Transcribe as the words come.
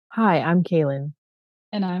Hi, I'm Kaylin,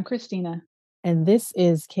 And I'm Christina. and this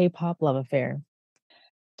is K-pop Love Affair.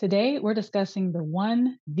 Today we're discussing the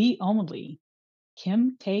one, the only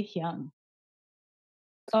Kim Taehyung,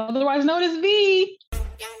 otherwise known as V.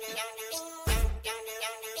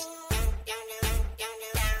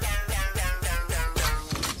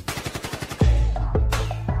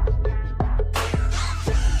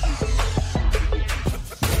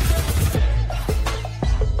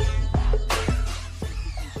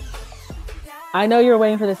 I know you're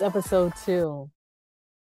waiting for this episode too.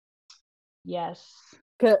 Yes.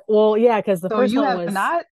 Well, yeah, because the So first you one have was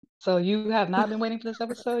not. So you have not been waiting for this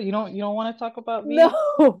episode. You don't want to talk about V.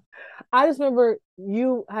 no. I just remember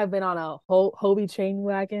you have been on a Hobie chain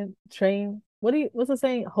wagon train. What's the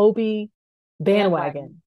saying? Hobie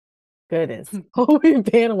Bandwagon. bandwagon. Goodness, Hobie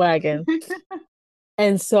bandwagon.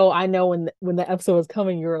 And so I know when the episode was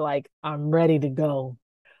coming, you were like, I'm ready to go.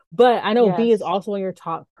 But I know V is Yes. also your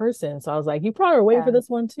top person, so I was like, you probably were waiting for Yeah. this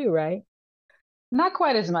one too, right? Not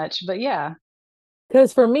quite as much, but yeah.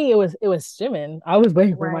 Because for me, it was Jimin. I was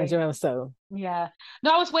waiting for my Right. Jimin episode. Yeah.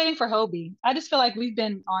 No, I was waiting for Hobie. I just feel like we've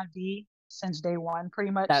been on V since day one,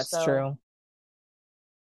 pretty much. That's So true.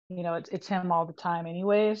 it's him all the time,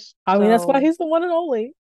 anyways. I mean, that's why So. he's the one and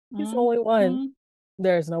only. He's the only one. Mhm.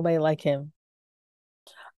 There's nobody like him.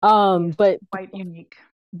 He is But quite unique.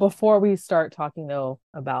 before we start talking though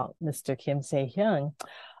about Mr. Kim Se-hyun,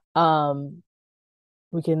 um,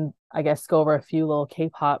 we can, I guess, go over a few little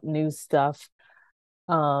K-pop news stuff.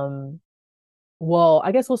 Um, well,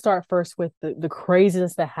 I guess we'll start first with the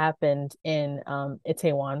craziness that happened in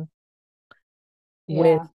Itaewon with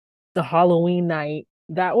Yeah. the Halloween night.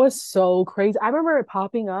 That was so crazy. I remember it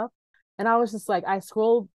popping up and I was just like, I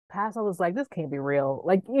scrolled past, I was like, this can't be real.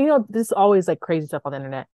 Like, this is always like crazy stuff on the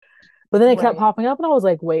internet. But then it kept Right. popping up and I was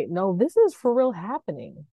like, wait, no, this is for real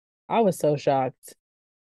happening. I was so shocked.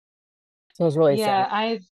 So it was really sad. Yeah,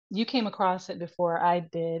 I you came across it before I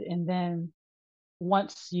did, and then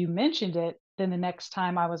once you mentioned it, then the next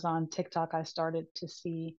time I was on TikTok, I started to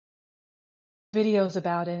see videos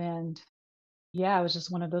about it, and yeah, it was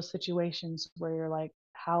just one of those situations where you're like,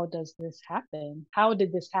 how does this happen? How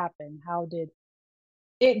did this happen? How did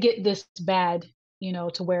it get this bad,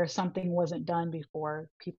 to where something wasn't done before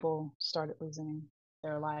people started losing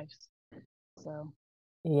their lives? So,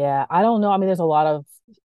 Yeah, I don't know. I mean, there's a lot of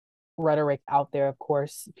rhetoric out there, of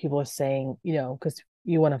course. People are saying, because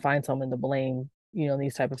you want to find someone to blame, in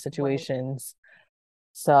these type of right. situations.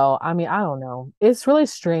 So, I mean, I don't know. It's really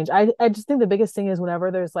strange. I just think the biggest thing is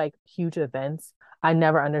whenever there's like huge events, I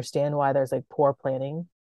never understand why there's like poor planning.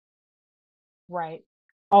 Right.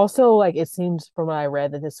 Also, like it seems from what I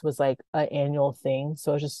read that this was like an annual thing.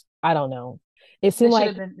 So it's just, I don't know. It They seemed should have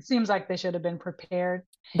like been, it seems like they should have been prepared.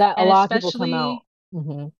 that a And lot of people come out.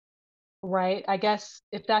 especially, Hmm. right, I guess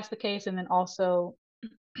if that's the case, and then also,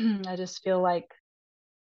 I just feel like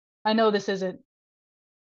I know this isn't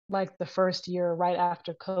like the first year right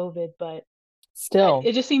after COVID, but Still.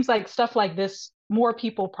 it just seems like stuff like this, more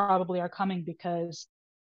people probably are coming because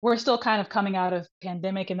we're still kind of coming out of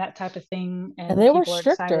pandemic and that type of thing, And and they were people are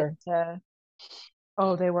excited stricter. to,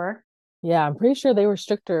 oh, they were? Yeah, I'm pretty sure they were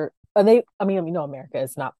stricter. America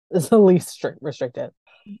is not is the least restricted.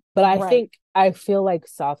 But Right, I feel like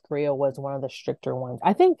South Korea was one of the stricter ones.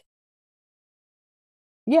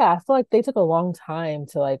 Yeah, I feel like they took a long time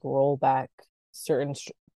to like roll back certain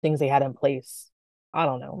things they had in place. I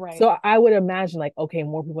don't know. right, So I would imagine like, okay,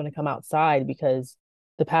 more people want to come outside because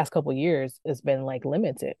the past couple years has been like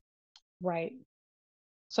limited. right.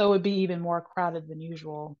 So it would be even more crowded than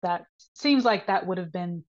usual. That seems like that would have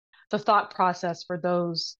been the thought process for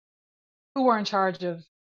those who were in charge of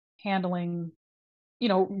handling, I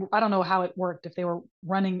don't know how it worked, if they were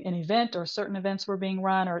running an event or certain events were being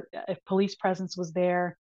run, or if police presence was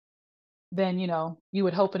there, then, you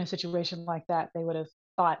would hope in a situation like that, they would have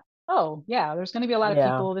thought, oh, yeah, there's going to be a lot of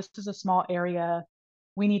Yeah. people. This is a small area.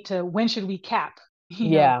 When should we cap,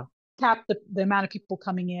 you know, Yeah. cap the amount of people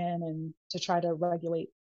coming in and to try to regulate,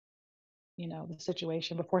 the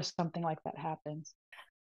situation before something like that happens.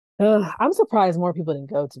 Ugh, I'm surprised more people didn't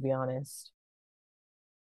go, to be honest.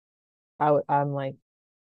 I'm like,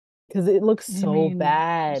 because it looks You so mean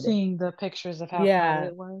bad. seeing the pictures of how crowded Yeah.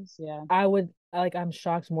 it was? Yeah. I'm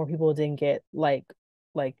shocked more people didn't get like,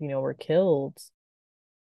 were killed.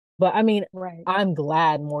 But I mean, Right. I'm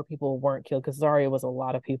glad more people weren't killed because Zaria was a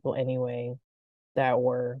lot of people anyway that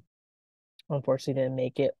were unfortunately didn't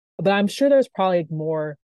make it. But I'm sure there's probably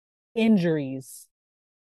more injuries.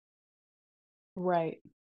 Right.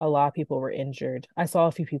 A lot of people were injured. I saw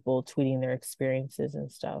a few people tweeting their experiences and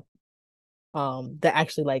stuff. That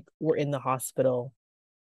actually like were in the hospital.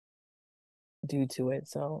 due to it.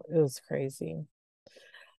 So it was crazy. Yeah.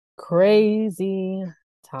 Crazy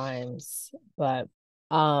times. But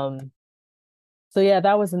um so yeah,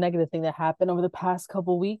 that was a negative thing that happened over the past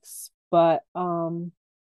couple weeks. But I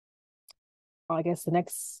guess the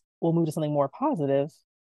next we'll move to something more positive.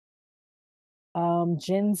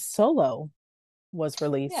 Jin's solo was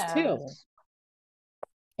released too. Yes.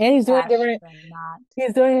 And Astronaut.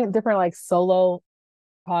 he's doing different like solo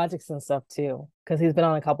projects and stuff too. Because he's been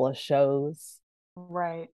on a couple of shows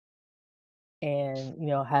Right. and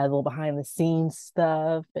had a little behind the scenes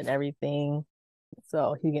stuff and everything.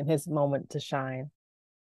 So he getting his moment to shine.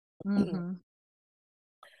 Mm-hmm.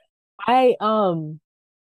 I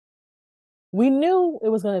we knew it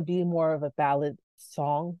was gonna be more of a ballad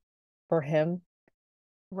song for him.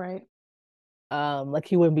 Right. Like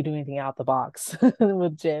he wouldn't be doing anything out the box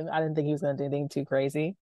with Jim. I didn't think he was gonna do anything too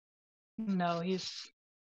crazy. No, he's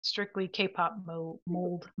strictly K-pop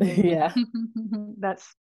molded. Yeah. That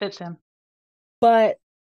fits him. But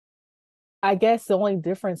I guess the only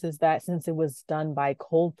difference is that since it was done by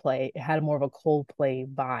Coldplay, it had more of a Coldplay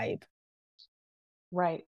vibe.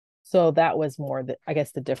 Right. So that was more I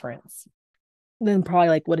guess the difference. Than probably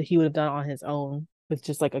like what he would have done on his own with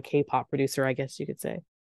just like a K-pop producer, I guess you could say.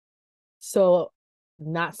 So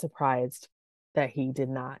not surprised that he did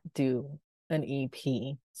not do an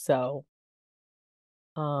EP. So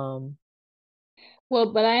um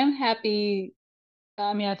Well, but I am happy.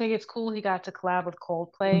 I mean, I think it's cool he got to collab with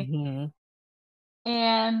Coldplay. mhm,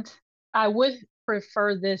 And I would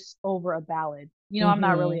prefer this over a ballad. I'm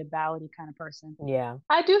not really mhm, a ballady kind of person. yeah,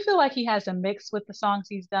 I do feel like he has a mix with the songs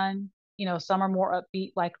he's done. Some are more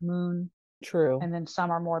upbeat like Moon, true. and then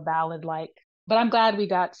some are more ballad like. But I'm glad we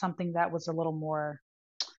got something that was a little more,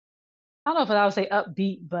 I don't know if I would say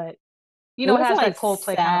upbeat, but It it wasn't has like that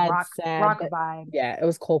Coldplay kind of sad, rock but vibe. yeah, it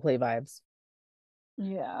was Coldplay vibes.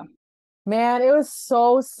 Yeah. Man, it was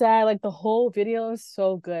so sad. Like the whole video is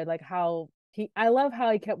so good. Like how I love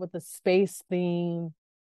how he kept with the space theme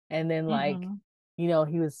and then like, Hmm. he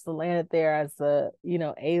was landed there as a,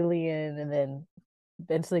 alien and then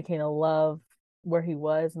eventually came to love where he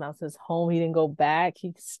was and that was his home. He didn't go back.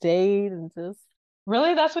 He stayed and just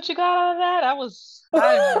Really? That's what you got out of that? I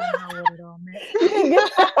didn't really know what it all meant. You didn't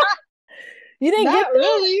get that? You didn't get Not that?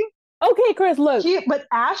 really. Okay, Chris, look. But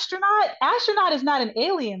astronaut is not an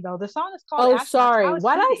alien though. The song is called Oh, Astronauts. sorry. How is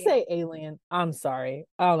Why did he I the say alien? alien? I'm sorry.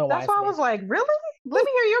 I don't know why I That's why said I was alien. like, really? Let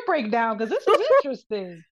me hear your breakdown because this is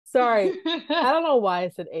interesting. Sorry. I don't know why I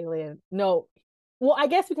said alien. No. Well, I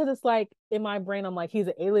guess because it's like in my brain, I'm like, he's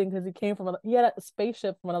an alien because he had a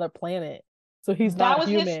spaceship from another planet. So he's That not was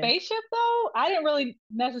his human. spaceship though. I didn't really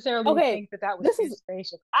necessarily Okay. think that was This is his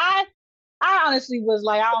spaceship. I honestly was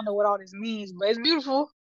like, I don't know what all this means, but it's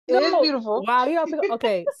beautiful. It is no. beautiful. Wow.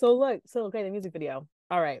 Okay. So look. So, okay. The music video.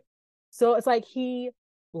 All right. So it's like he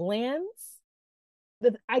lands.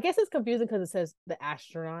 I guess it's confusing because it says the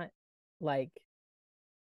astronaut, like,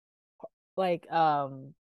 like,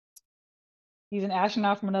 He's an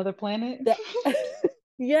astronaut from another planet. that.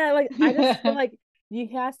 Yeah. Like, I just feel like you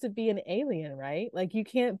has to be an alien, right? Like, you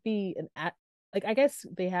can't be like, I guess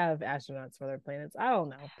they have astronauts for other planets. I don't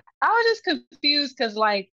know. I was just confused because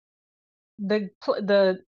like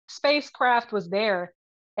the spacecraft was there,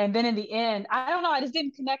 and then in the end, I don't know. I just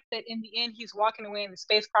didn't connect that in the end he's walking away and the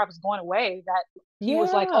spacecraft is going away. That he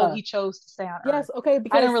was like, oh, Yeah. he chose to stay on Yes. Earth. Okay.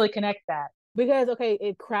 I didn't really connect that. Okay,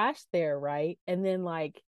 it crashed there, right? And then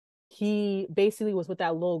like he basically was with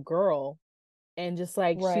that little girl and just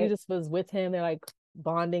like she Right, just was with him. They're like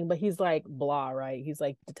bonding, but he's like blah, right? He's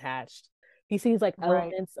like detached. He sees like right.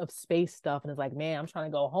 elements of space stuff and is like, man, I'm trying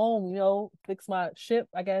to go home, fix my ship,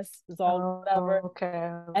 I guess. It's all whatever.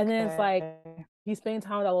 Okay, And then it's like okay. he's spending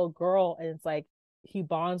time with that little girl and it's like he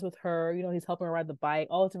bonds with her, he's helping her ride the bike,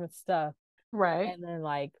 all different stuff. Right. And then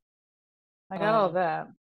like I got all um that.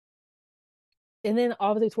 and then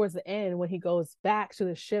obviously towards the end when he goes back to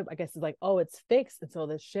the ship, I guess it's like, oh, it's fixed. And so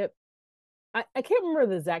the ship, I can't remember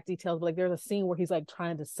the exact details, but like there's a scene where he's like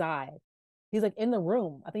trying to decide. He's like in the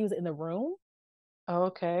room. I think he was in the room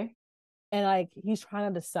Okay. and like he's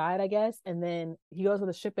trying to decide, I guess. And then he goes where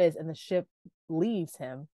the ship is and the ship leaves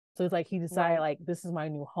him. So it's like he decided Right. like this is my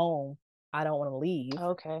new home. I don't want to leave.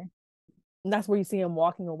 Okay. And that's where you see him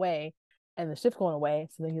walking away and the ship's going away.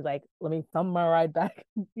 So then he's like, let me thumb my ride back,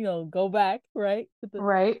 go back, right? With the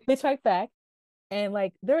Right. hitchhike back. And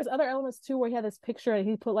like there's other elements too where he had this picture and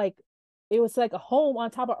he put like it was like a home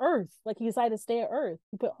on top of Earth. Like he decided to stay at Earth.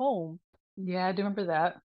 He put home. Yeah, I do remember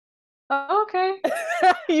that. Oh, okay.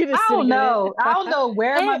 You just didn't get it. I don't know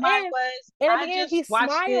where my and mind and was. and at I the end he just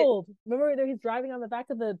watched it. smiled. Remember that he's driving on the back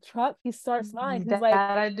of the truck. He starts smiling. He's That like,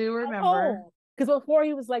 I do I'm remember. home. Because before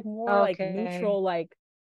he was like more like Okay. neutral, like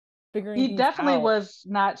figuring He things definitely out. was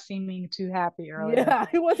not seeming too happy earlier. Yeah,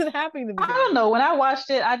 he wasn't happy in the I don't beginning. know. When I watched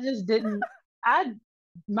it, I just didn't. I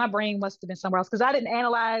My brain must have been somewhere else because I didn't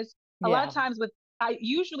analyze. A lot Yeah. of times with I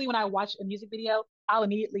usually when I watch a music video, I'll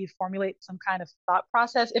immediately formulate some kind of thought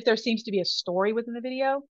process if there seems to be a story within the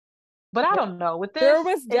video. But I There, don't know. With there this,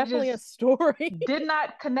 was it definitely a just story. did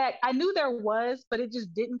not connect. I knew there was, but it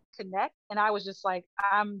just didn't connect. And I was just like,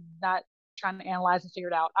 I'm not trying to analyze and figure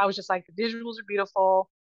it out. I was just like, the visuals are beautiful.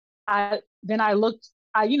 I looked.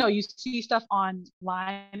 You see stuff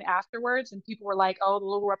online afterwards, and people were like, "Oh, the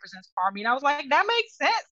logo represents army," and I was like, "That makes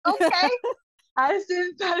sense." Okay, I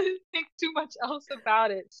didn't think too much else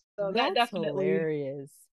about it, so that That's definitely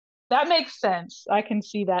hilarious. that makes sense. I can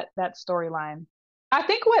see that storyline. I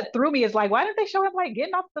think what threw me is like, why didn't they show him like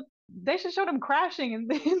getting off the? They should show him crashing in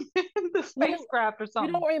the You know, spacecraft or you don't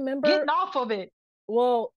something, getting remember? off of it.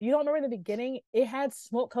 Well, you don't remember in the beginning? It had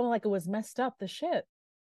smoke coming like it was messed up, the ship.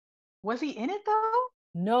 Was he in it though?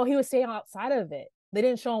 No, he was staying outside of it. They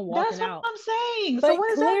didn't show him walking That's what out. I'm saying. So But what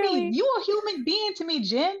does that mean? clearly, You a human being to me,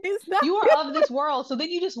 Jen. he's not. You are of this world. So then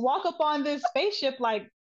you just walk up on this spaceship like,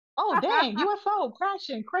 oh dang, UFO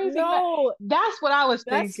crashing, crazy. No, That's what I was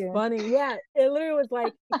that's thinking. funny. Yeah, it literally was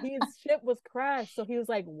like his ship was crashed. So he was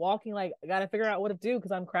like walking, like, I gotta figure out what to do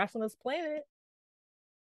because I'm crashed on this planet.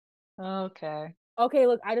 Okay. Okay,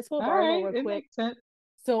 look, I just pulled up the All article right. real It quick. makes sense.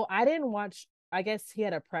 So I didn't watch, I guess he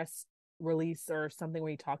had a press release or something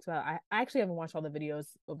where he talked about I actually haven't watched all the videos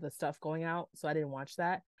of the stuff going out, so I didn't watch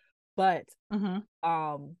that. But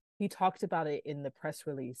Hmm. he talked about it in the press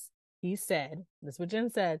release. He said, this is what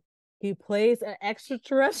Jen said, he plays an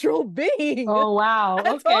extraterrestrial being. Oh wow.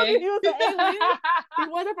 I told you Okay. he was an alien. He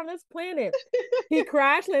wasn't from this planet. He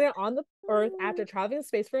crash landed on the Earth after traveling in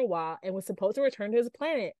space for a while and was supposed to return to his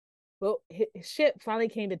planet. But his ship finally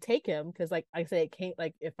came to take him because, like I said,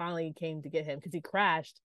 it finally came to get him because he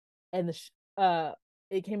crashed, and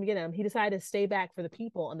it came to get him. He decided to stay back for the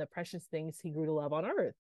people and the precious things he grew to love on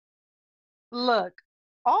Earth. Look,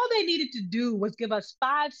 all they needed to do was give us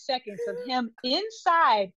 5 seconds of him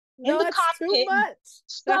inside in No, the it's too cockpit,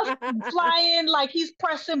 stuff much. flying, like he's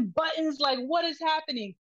pressing buttons, like what is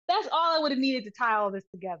happening? That's all I would have needed to tie all this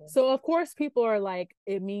together. So of course people are like,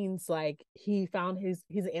 it means like he's an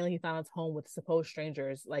alien, he found his home with supposed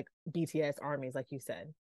strangers like BTS armies, like you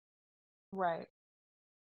said. Right.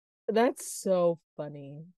 That's so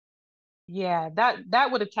funny. Yeah,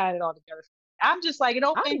 that would have tied it all together. I'm just like, and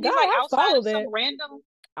he's like I outside of followed some it. random,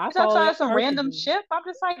 I he's followed outside it of some random perfectly. ship. I'm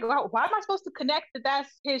just like, why am I supposed to connect that that's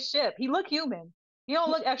his ship? He look human. He don't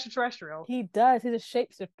He look extraterrestrial. he does. He's a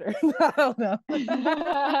shapeshifter. I don't know. He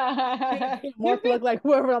morph look like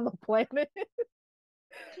whoever on the planet.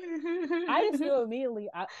 I just knew immediately.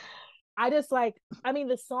 I just like, I mean,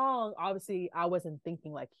 the song, obviously, I wasn't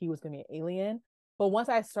thinking like he was gonna be an alien. But once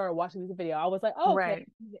I started watching the video, I was like, oh, okay, Right.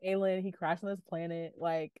 he's an alien. He crashed on this planet.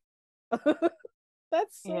 Like,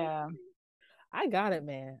 that's so Yeah. funny. I got it,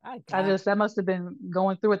 man. I I got just that must have been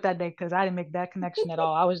going through it that day because I didn't make that connection at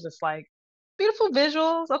all. I was just like, beautiful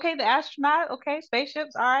visuals. Okay, the astronaut. Okay,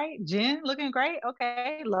 spaceships. All right, Jen looking great.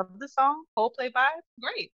 Okay, love the song. Coldplay vibe.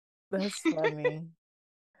 Great. that's funny.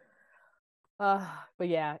 But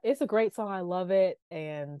yeah, it's a great song. I love it.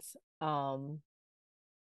 And um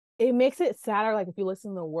it makes it sadder, like if you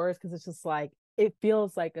listen to the words, because it's just like it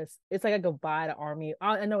feels like it's like a goodbye to army.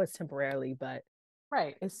 I know it's temporarily, but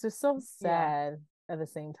Right. it's just so Yeah. sad at the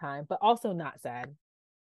same time, but also not sad.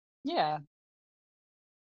 Yeah.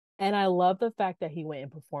 And I love the fact that he went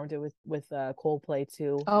and performed it with Coldplay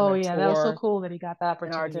too on Oh their yeah, that was so tour cool that he got the in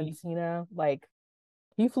opportunity. Argentina. Like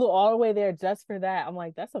he flew all the way there just for that. I'm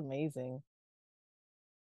like, that's amazing.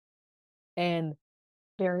 And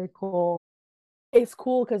Very cool. it's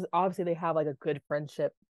cool because obviously they have like a good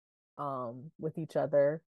friendship with each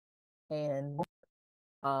other. And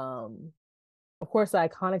um of course the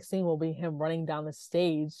iconic scene will be him running down the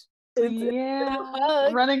stage. It's a Yeah.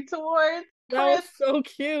 hug. Running towards That was Chris. so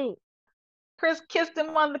cute. Chris kissed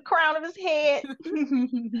him on the crown of his head.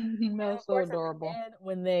 And That was of so course at the adorable. end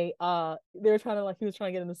when they were trying to like he was trying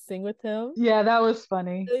to get him to sing with him. Yeah, that was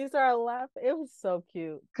funny. And he started laughing. It was so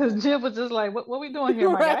cute. Because Jim was just like, what we doing here,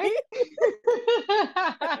 my guy? Right?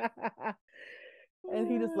 And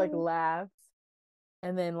he just like laughed.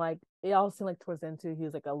 And then like it all seemed like towards the end too, he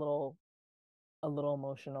was like a little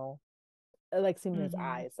emotional. It like seemed in his Hmm.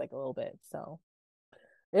 eyes like a little bit. So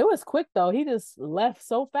it was quick though. He just left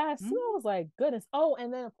so fast. So I Hmm. was like, goodness. Oh,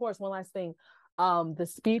 and then of course, one last thing. The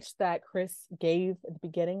speech that Chris gave at the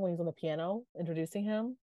beginning when he was on the piano introducing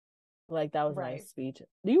him, like that was a nice Right. speech.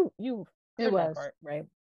 You It heard that was. part, right?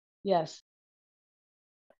 Yes.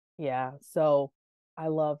 Yeah. So I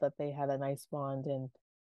love that they had a nice bond and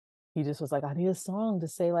he just was like, I need a song to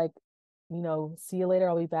say like, see you later.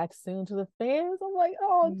 I'll be back soon to the fans. I'm like,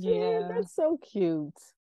 oh, Jin, Yeah, that's so cute.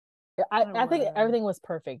 I, it I think was. everything was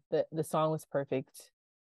perfect. The song was perfect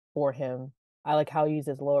for him. I like how he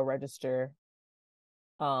uses lower register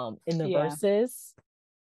in the Yeah, verses.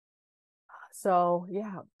 So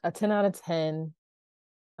yeah, a 10 out of 10.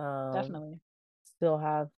 Um, definitely. Still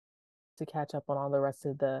have to catch up on all the rest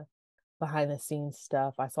of the behind the scenes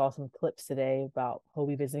stuff. I saw some clips today about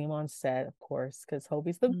Hobie visiting him on set, of course, because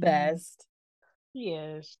Hobie's the Hmm. best. He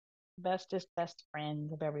is bestest best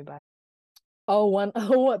friend of everybody. Oh, one,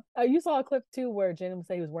 oh, what? You saw a clip too where Jen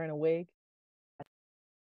said he was wearing a wig.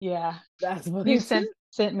 Yeah, That's you funny sent too.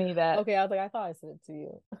 sent me that. Okay, I was like, I thought I sent it to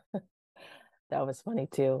you. That was funny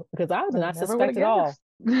too because I did I not never would suspect have at all. guessed.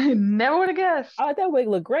 Never would have I guessed. thought that wig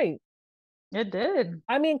looked great. It did.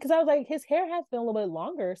 I mean, because I was like, his hair has been a little bit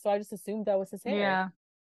longer, so I just assumed that was his hair. Yeah.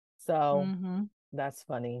 So Hmm. that's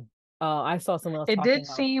funny. I saw someone else It talking did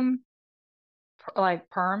about. seem like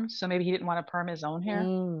perm, so maybe he didn't want to perm his own hair.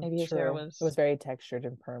 Maybe his hair True. It was was, very textured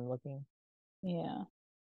and perm looking. yeah.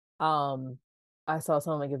 Um, I saw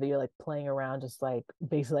someone make a video like playing around, just like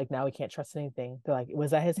basically like now we can't trust anything. They're like,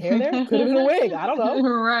 was that his hair there? Could have been a wig. I don't know.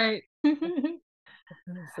 Right.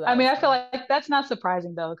 So that I mean, was I feel funny. like that's not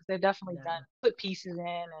surprising though, because they've definitely done Yeah. put pieces in,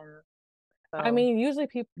 and I so mean, usually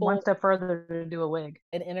one people step further to do a wig.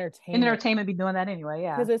 in In entertainment, entertainment, be doing that anyway.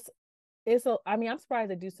 Yeah. because I mean, I'm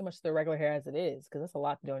surprised they do so much to their regular hair as it is, because that's a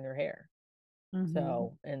lot to do in your hair. Hmm.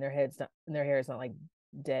 So, and their hair is not like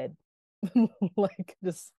dead, like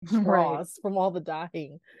just Right. straws from all the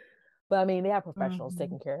dyeing. But I mean, they have professionals Hmm.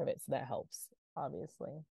 taking care of it, so that helps,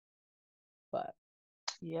 obviously. But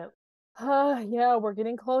Yep. yeah, we're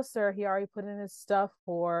getting closer. He already put in his stuff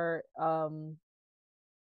for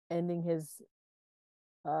ending his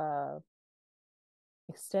uh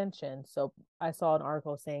extension. So I saw an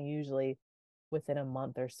article saying usually within a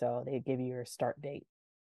month or so they give you your start date.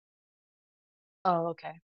 Oh,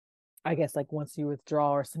 okay. I guess like once you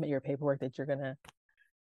withdraw or submit your paperwork that you're gonna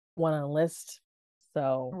want to enlist.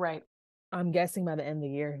 So Right. I'm guessing by the end of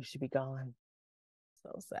the year he should be gone.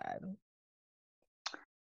 So sad.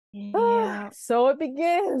 Yeah. So it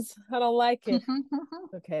begins. I don't like it.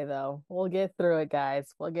 Okay, though. We'll get through it,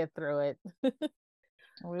 guys. We'll get through it.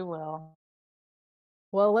 We will.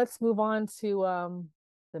 Well, let's move on to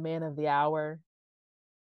the man of the hour,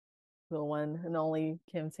 the one and only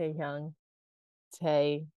Kim Taehyung.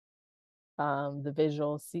 Tae, the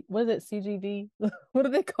visual what is it, CGV? What do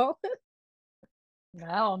they call it?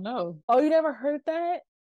 I don't know. Oh, you never heard that?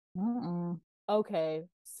 Mm-mm. Okay.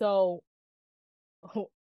 So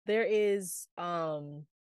there is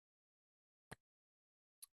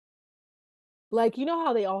like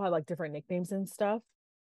how they all have like different nicknames and stuff.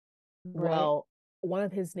 Right. Well, one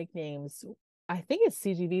of his nicknames, I think it's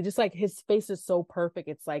CGV, just like his face is so perfect.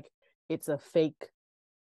 It's like it's a fake,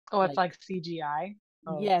 Oh, it's like, like CGI.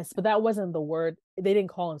 Oh, yes, but that wasn't the word. They didn't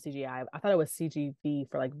call him CGI. I thought it was CGV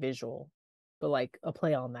for like visual, but like a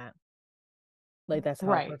play on that. Like that's how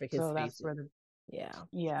right. perfect his So face that's where is. the, Yeah.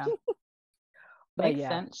 yeah, But makes yeah,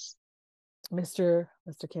 sense. Mr.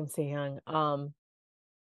 Kim Se-hyung.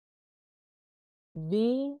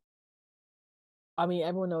 V, I mean,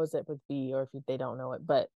 everyone knows it with V, or if they don't know it,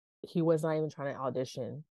 but he was not even trying to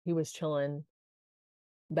audition. He was chilling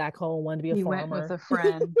back home, wanted to be a He went with farmer. a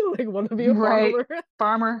friend. Like wanted to be a Right. farmer.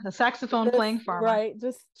 Farmer, a saxophone Just playing farmer. right,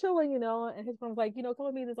 just chilling, And his friend was like, come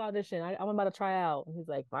with me to this audition. I'm about to try out. And he's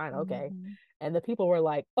like, fine, okay. Hmm. And the people were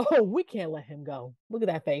like, oh, we can't let him go. Look at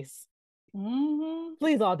that face. Hmm.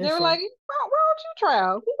 Please They were like, audition. why don't you try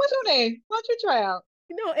out? What's your name? Why don't you try out?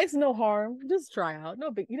 It's no harm. Just try out.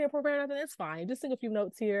 No big. You didn't prepare nothing. It's fine. Just sing a few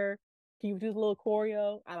notes here. Can you do a little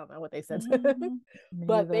choreo? I don't know what they said to him, Hmm. Me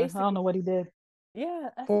but either. I don't basically, know what he did yeah,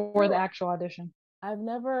 that's for the true. actual audition. I've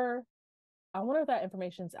never. I wonder if that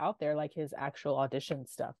information's out there, like his actual audition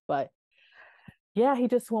stuff. But yeah, he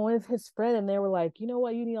just went with his friend, and they were like, you know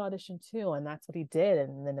what, you need audition too, and that's what he did.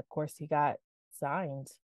 And then of course he got signed.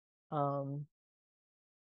 Um,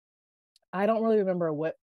 I don't really remember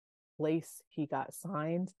what place he got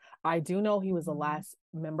signed. I do know he was the Hmm. last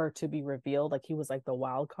member to be revealed. Like he was like the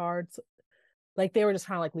wild cards. Like they were just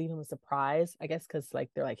trying to like leave him a surprise, I guess, because like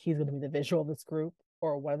they're like he's gonna be the visual of this group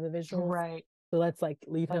or one of the visuals. Right. So let's like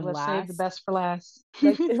leave Like, him let's save the last. best for last.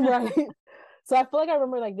 Like right. So I feel like I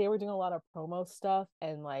remember like they were doing a lot of promo stuff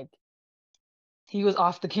and like He was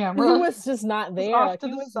off the he camera. was just not Was there. off Like to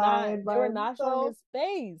he the was not, side they by were not showing himself. his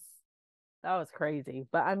face. That was crazy.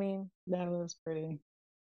 But I mean, That was pretty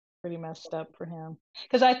messed up for him.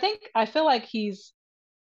 Because I feel like he's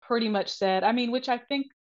pretty much said, I mean, which I think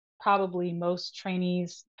probably most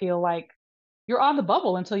trainees feel like you're on the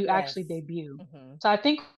bubble until you actually Yes. debut. Hmm. So I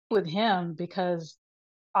think with him, because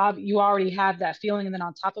you already have that feeling, and then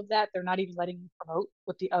on top of that, they're not even letting you promote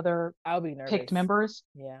with the other I'll be picked nervous. members.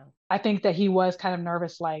 Yeah. I think that he was kind of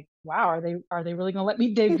nervous, like, wow, are they really gonna let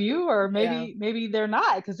me debut? Or Yeah. maybe they're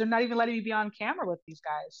not, because they're not even letting me be on camera with these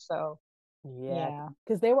guys. So Yeah. yeah.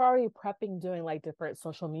 Because they were already prepping, doing like different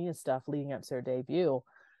social media stuff leading up to their debut.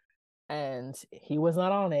 And he was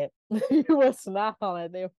not on it. He was not on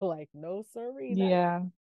it. They were like, no, sorry, not yet. Yeah.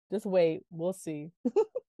 Just wait. We'll see.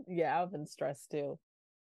 Yeah, I've been stressed too.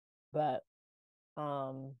 But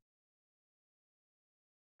um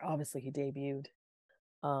obviously he debuted.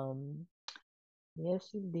 Um Yes,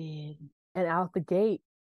 he did. and out the gate,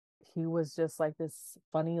 he was just like this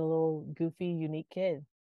funny little goofy, unique kid.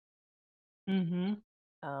 Mm-hmm.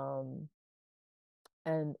 Um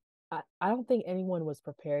and I don't think anyone was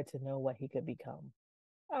prepared to know what he could become.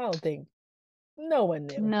 I don't think no one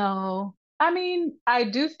knew. No. I mean, I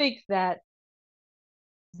do think that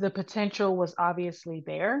the potential was obviously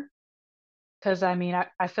there. Because I mean,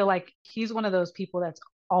 I feel like he's one of those people that's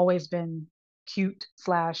always been cute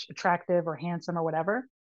slash attractive or handsome or whatever.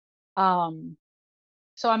 Um,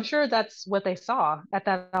 so I'm sure that's what they saw at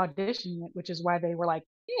that audition, which is why they were like,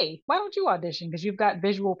 hey, why don't you audition? Because you've got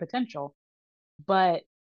visual potential. But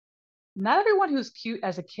not everyone who's cute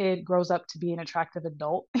as a kid grows up to be an attractive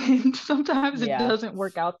adult. And sometimes it Yeah, doesn't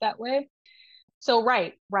work out that way. So,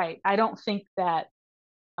 right, right. I don't think that,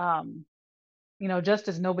 um, just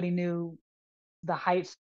as nobody knew the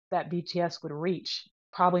heights that BTS would reach,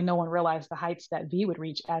 probably no one realized the heights that V would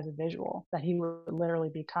reach as a visual, that he would literally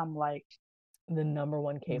become like the number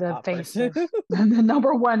one the K-pop face person. of the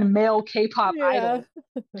number one male K-pop Yeah. idol,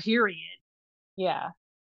 period. Yeah.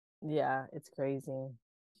 Yeah, it's crazy.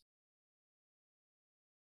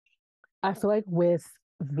 I feel like with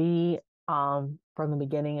V, from the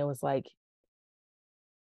beginning, it was like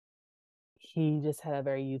he just had a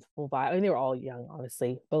very youthful vibe. I mean, they were all young,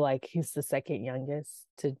 obviously, but like he's the second youngest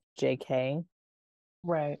to JK.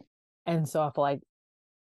 Right. And so I feel like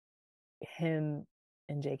him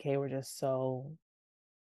and JK were just so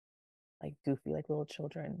like goofy, like little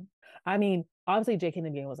children. I mean, obviously JK in the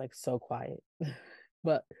beginning was like so quiet,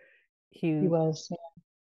 but He he was.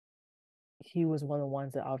 he was one of the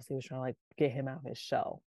ones that obviously was trying to like get him out of his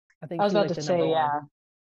shell. I I think was he was about like to the number say, one. yeah,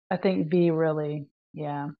 I think V really,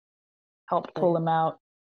 yeah, helped But pull him out,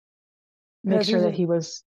 make because he's sure that just he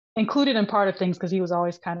was included in part of things because he was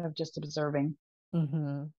always kind of just observing.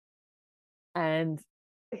 hmm and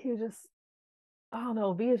he just I don't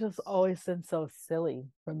know, V has just always been so silly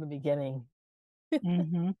from the beginning.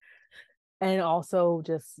 Hmm. And also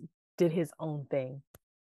just did his own thing.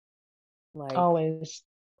 Like Always.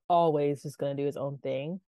 always just gonna do his own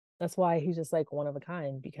thing. That's why he's just like one of a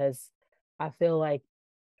kind because I feel like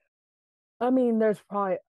I mean there's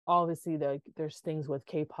probably obviously there's things with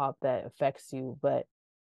K-pop that affects you, but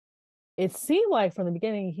it seemed like from the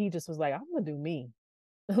beginning he just was like, I'm gonna do me.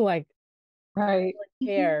 Like Right.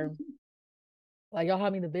 care. Like y'all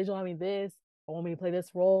have me the visual, have me this, I want me to play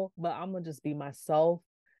this role, but I'm gonna just be myself.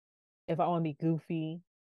 If I want to be goofy,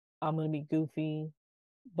 I'm gonna be goofy.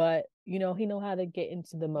 But he know how to get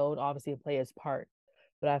into the mode, obviously, and play his part.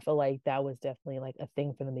 But I feel like that was definitely like a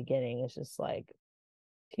thing from the beginning. It's just like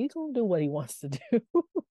he's gonna do what he wants to do.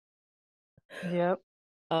 Yep.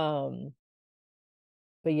 um,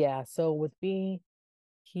 but yeah, so with me,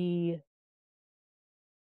 he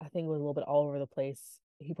I think was a little bit all over the place.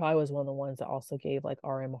 He probably was one of the ones that also gave like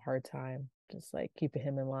RM a hard time, just like keeping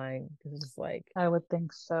him in line. Because it's just like I would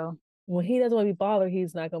think so. when he doesn't want to be bothered,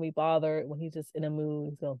 he's not gonna be bothered. When he's just in a mood,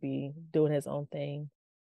 he's gonna be doing his own thing.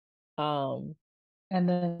 Um, And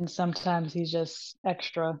then sometimes he's just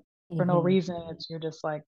extra for no mhm. reason. It's you're just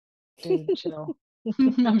like, dude, chill.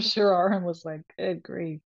 I'm sure RM was like, good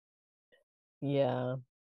grief. Yeah.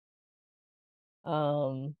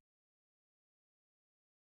 Um,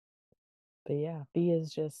 but yeah, B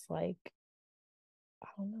is just like, I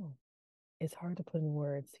don't know. It's hard to put in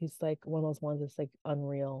words. He's like one of those ones that's like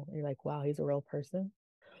unreal. You're like, wow, he's a real person.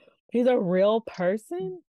 He's a real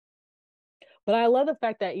person. But I love the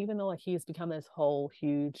fact that even though like he's become this whole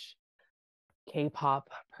huge K-pop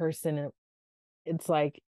person, it's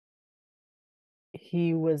like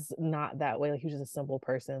he was not that way. Like he was just a simple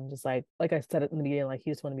person. Just like I said in the beginning, like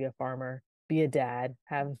he just want to be a farmer, be a dad,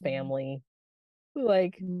 have a family,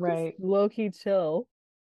 like just Right. low key chill.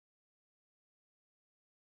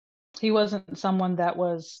 He wasn't someone that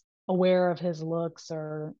was aware of his looks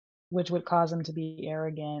or which would cause him to be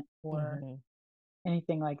arrogant or Hmm.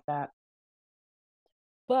 anything like that.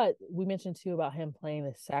 But we mentioned too about him playing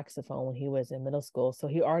the saxophone when he was in middle school. So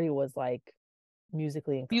he already was like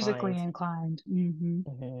musically Musically inclined. inclined.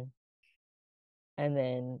 Hmm. And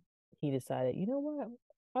then he decided, you know what?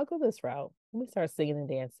 I'll go this route. Let me start singing and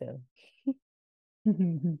dancing.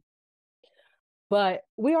 But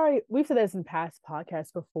we've said this in past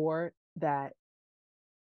podcasts before that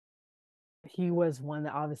he was one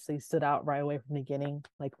that obviously stood out right away from the beginning.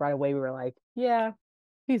 Like right away we were like, yeah,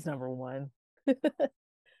 he's number one.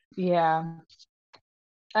 Yeah.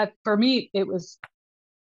 For me, it was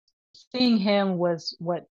seeing him was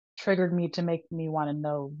what triggered me to make me want to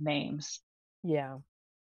know names. Yeah.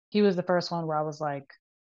 He was the first one where I was like,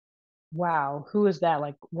 wow, who is that?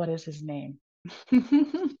 Like, what is his name?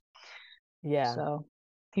 Yeah. So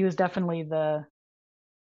he was definitely because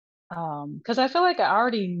I feel like I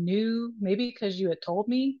already knew, maybe because you had told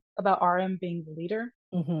me about RM being the leader.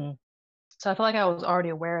 Hmm. So I feel like I was already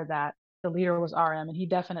aware that the leader was RM, and he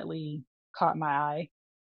definitely caught my eye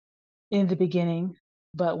in the beginning.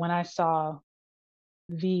 But when I saw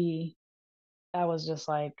V, I was just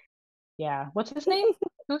like, yeah, what's his name?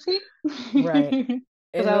 Who's he? Right.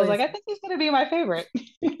 Because It I was really like, is I think he's gonna be my favorite.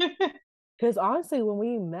 because honestly, when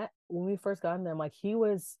we first got him, like he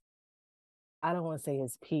was, I don't want to say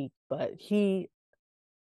his peak, but he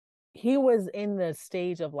was in the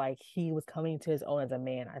stage of like he was coming to his own as a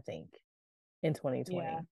man, I think, in Yeah.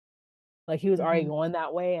 2020. Like he was already Hmm. going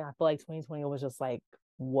that way, and I feel like 2020 was just like,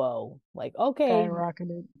 whoa, like okay,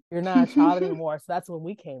 Skyrocketed. you're not a child anymore. So that's when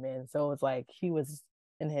we came in. So it's like he was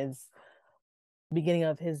in his beginning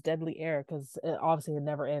of his deadly era because obviously it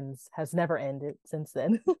never ends, has never ended since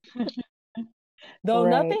then. Though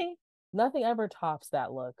Right. nothing ever tops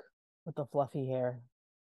that look with the fluffy hair.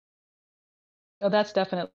 Oh, that's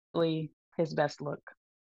definitely his best look.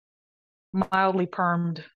 Mildly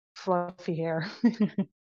permed, fluffy hair.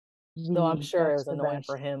 Though I'm V, sure it that's was the annoying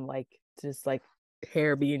for best. him, like just like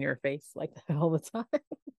hair be in your face like that all the time.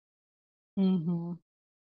 Hmm.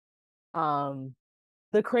 Um,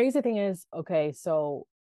 the crazy thing is, okay, so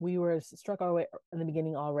we were struck our way in the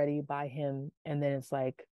beginning already by him, and then it's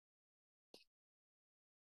like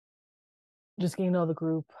just getting to know the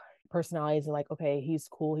group personalities and like, okay, he's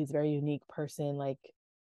cool, he's a very unique person, like,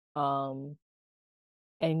 um,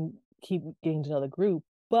 and keep getting to know the group.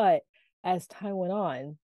 But as time went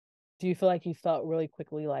on, do you feel like you felt really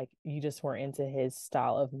quickly like you just weren't into his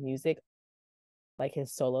style of music, like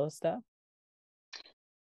his solo stuff?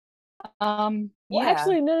 Well, Yeah,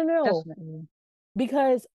 actually, no. definitely.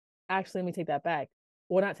 Because actually, let me take that back.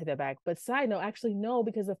 Well, not take that back, but side note, actually, no,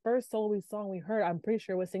 because the first solo song we heard, I'm pretty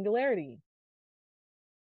sure was Singularity.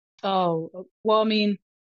 Oh, well, I mean,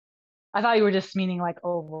 I thought you were just meaning like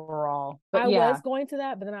overall, but I was yeah, going to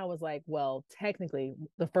that, but then I was like, well, technically,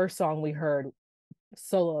 the first song we heard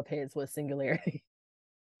solo of his was Singularity.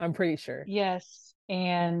 I'm pretty sure yes,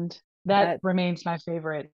 and that that, remains my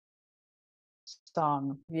favorite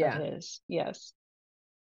song of yeah. his. Yes.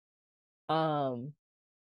 Um,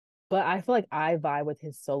 but I feel like I vibe with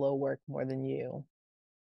his solo work more than you.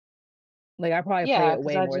 Like I probably play Yeah, it because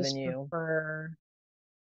way I more than just you. prefer,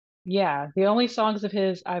 yeah, the only songs of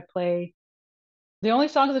his I play, the only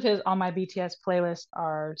songs of his on my BTS playlist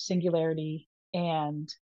are Singularity and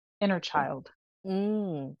Inner Child.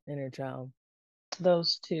 Inner child.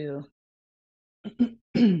 Those two.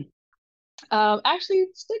 Actually,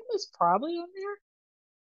 Stigma's probably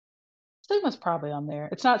on there.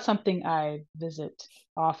 It's not something I visit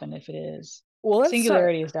often if it is. Well, let's start.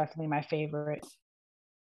 Singularity is definitely my favorite.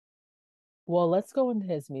 Well, let's go into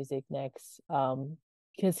his music next.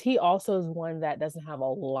 Because he also is one that doesn't have a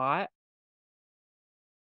lot.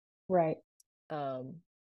 Right. Um,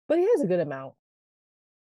 but he has a good amount.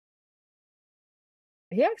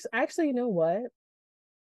 He actually, you know what?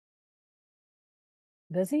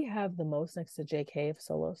 Does he have the most next to JK of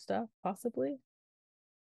solo stuff, possibly?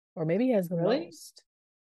 Or maybe he has the Really? most.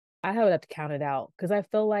 I would have to count it out because I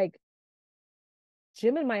feel like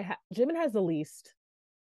Jimin has the least,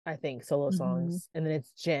 I think, solo Hmm. songs, and then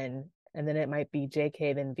it's Jin, and then it might be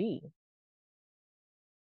JK then V.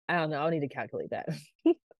 I don't know. I'll need to calculate that.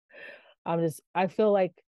 I feel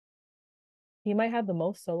like he might have the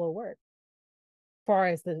most solo work as far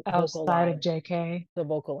as Outside of JK. the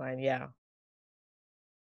vocal line, yeah.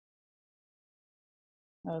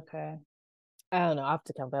 Okay. I don't know. I'll have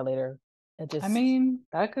to count that later. It I just mean,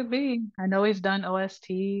 that could be. I know he's done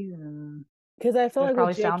OSTs and because I feel there's like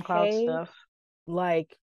with probably SoundCloud JK, stuff.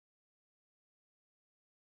 like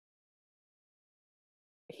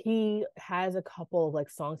he has a couple of like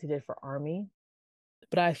songs he did for Army,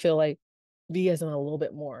 but I feel like V has done a little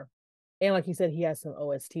bit more. And like you said, he has some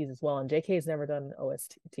OSTs as well. And JK has never done an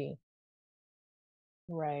OST.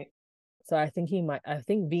 Right. So I think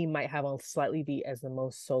V might have a slightly beat as the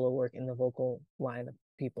most solo work in the vocal line of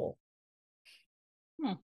people.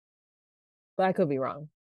 Hmm. But I could be wrong.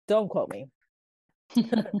 Don't quote me.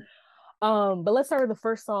 But let's start with the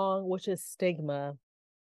first song, which is Stigma.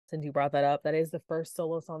 Since you brought that up, that is the first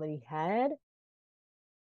solo song that he had.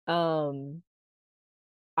 Um,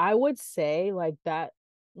 I would say like that.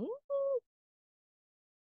 mm,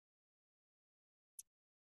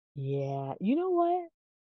 Yeah, you know what?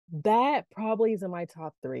 That probably is in my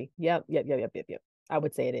top three. Yep. I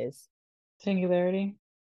would say it is. Singularity.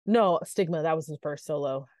 No, Stigma, that was his first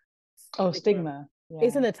solo. Oh, Stigma. stigma.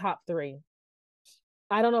 It's in Yeah. the top three.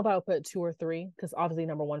 I don't know if I would put two or three, because obviously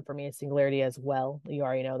number one for me is Singularity as well. You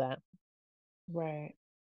already know that. Right.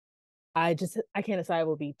 I can't decide it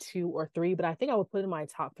will be two or three, but I think I would put it in my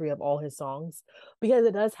top three of all his songs because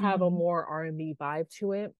it does have a Mm-hmm. more R&B vibe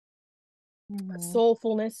to it, Mm-hmm.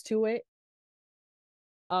 soulfulness to it.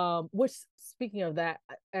 Which speaking of that,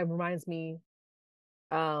 it reminds me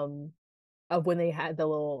um of when they had the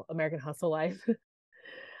little American Hustle Life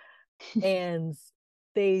and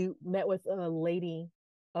they met with a lady,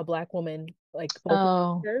 a black woman, like vocal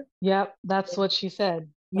Oh, teacher. yep. That's what she said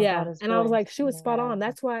Yeah, about his and I was voice. like, she was spot Yeah. on.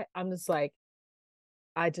 That's why I'm just like,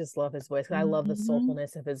 I just love his voice. I love the Mm-hmm.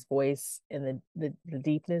 soulfulness of his voice and the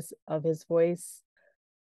deepness of his voice.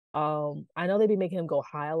 I know they've been making him go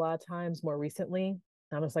high a lot of times more recently.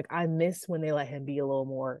 I'm just like, I miss when they let him be a little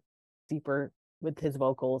more deeper with his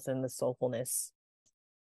vocals and the soulfulness.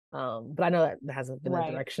 But I know that hasn't been the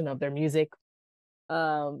Right. direction of their music.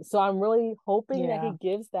 So I'm really hoping that he Yeah.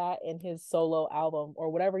 gives that in his solo album or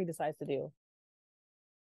whatever he decides to do.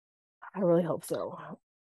 I really hope so.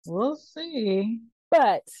 We'll see.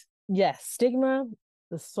 But yes, Stigma,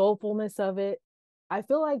 the soulfulness of it. I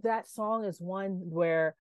feel like that song is one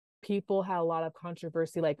where people had a lot of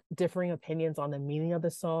controversy, like differing opinions on the meaning of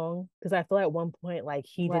the song. Because I feel at one point, like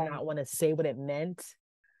he did Right. not want to say what it meant.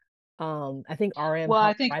 I think RM Well, I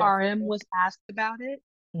helped think write it for RM him. was asked about it.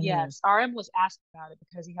 Hmm. Yes, RM was asked about it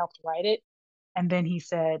because he helped write it. And then he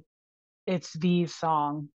said, it's V's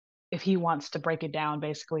song. If he wants to break it down,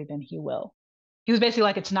 basically, then he will. He was basically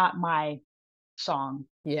like, it's not my song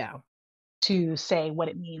Yeah. to say what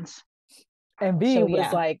it means. And B So, was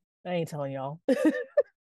yeah. like, I ain't telling y'all.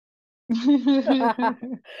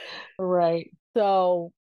 Right.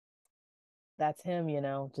 So that's him,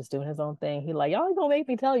 just doing his own thing. He like, y'all ain't gonna make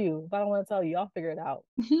me tell you if I don't want to tell you. Y'all figure it out.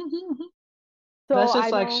 So That's I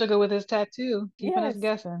just like know, Sugar with his tattoo, keeping us yes,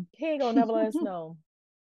 guessing. he ain't gonna never let us know.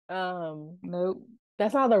 Um, Nope.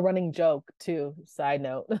 that's not the running joke, too. Side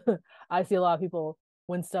note. I see a lot of people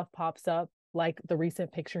when stuff pops up, like the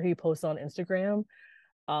recent picture he posted on Instagram,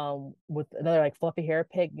 with another like fluffy hair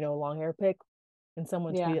pic, long hair pic, and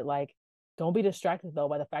someone Yeah. tweeted like, "Don't be distracted though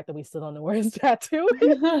by the fact that we still don't know where his tattoo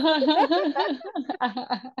is."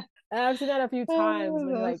 And I've seen that a few times Oh,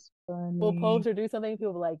 when like that's we'll post funny. or do something,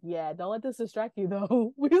 people be like, "Yeah, don't let this distract you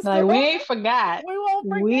though. We still Like we don't ain't forgot. we won't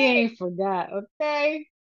We forget." ain't forgot. Okay.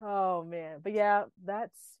 Oh man. But yeah,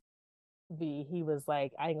 that's V. He was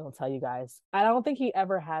like, I ain't gonna tell you guys. I don't think he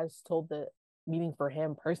ever has told the meaning for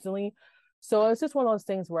him personally. So it's just one of those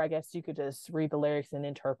things where I guess you could just read the lyrics and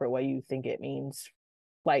interpret what you think it means,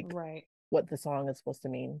 like Right. what the song is supposed to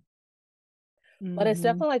mean. But it's Hmm.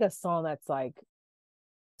 definitely like a song that's like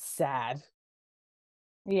sad.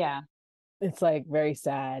 Yeah. It's like very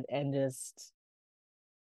sad and just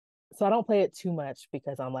so I don't play it too much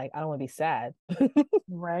because I'm like, I don't want to be sad.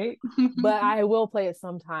 Right. But I will play it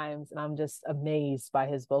sometimes and I'm just amazed by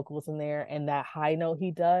his vocals in there and that high note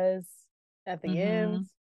he does at the end.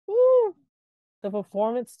 Hmm. Woo! The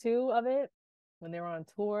performance too of it when they were on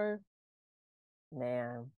tour.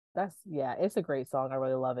 Man, yeah, it's a great song. I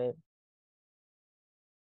really love it.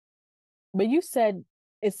 But you said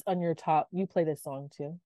it's on your top. You play this song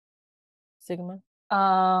too, Sigma.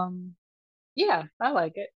 Um, yeah, I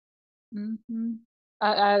like it. Hmm.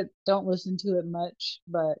 I don't listen to it much,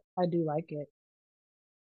 but I do like it.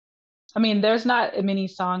 I mean, there's not many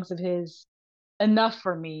songs of his enough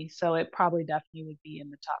for me, so it probably definitely would be in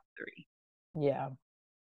the top three. Yeah.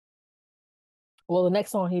 Well, the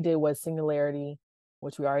next song he did was Singularity,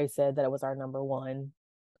 which we already said that it was our number one.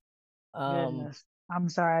 Um, Goodness. I'm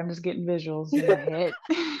sorry, I'm just getting visuals in my head.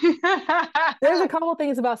 there's a couple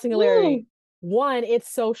things about Singularity. Woo! One, it's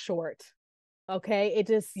so short. Okay,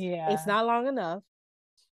 it's Yeah. not long enough.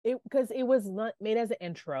 It because it was not made as an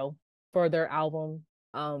intro for their album.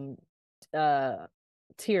 Uh,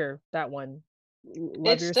 Tear, that one,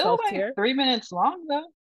 Love It's still Yourself, like Tear. 3 minutes long though.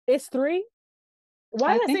 It's three.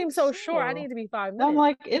 Why I does it seem think so short? I need so. to be five I'm minutes.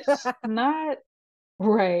 like, it's not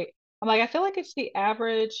right. I'm like, I feel like it's the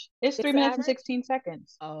average. It's It's 3 minutes and average? 16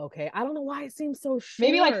 seconds. Oh, okay. I don't know why it seems so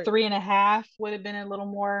Maybe like short. 3.5 would have been a little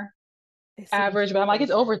more It seems average, but I'm like, so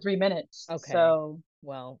it's over short. 3 minutes. Okay. So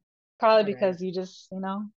Well, probably all right. because you just, You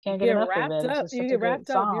can't get get enough of wrapped it. It's up. just You such a get great wrapped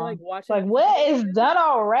up. You're like song. watching Like, a what is video. that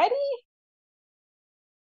already?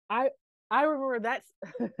 I I remember that's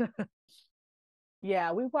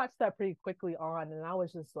yeah, we watched that pretty quickly on, and I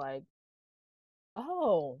was just like,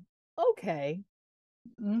 oh, okay.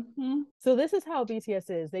 Hmm. So this is how BTS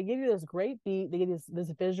is. They give you this great beat, they give you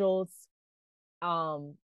this visuals,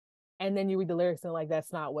 um, and then you read the lyrics and like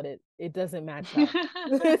that's not what it doesn't match up.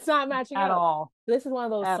 It's not matching At up. all. This is one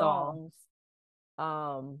of those At all. songs.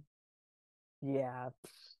 Um, yeah,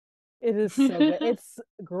 it is so good. It's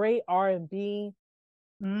great R&B.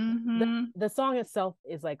 The Hmm. the song itself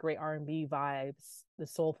is like great R&B vibes, the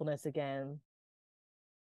soulfulness again.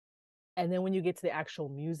 And then when you get to the actual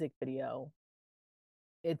music video,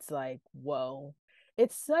 it's like, whoa.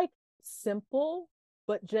 It's like simple,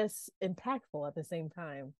 but just impactful at the same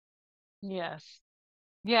time. Yes.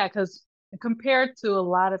 Yeah, because compared to a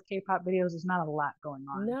lot of K-pop videos, there's not a lot going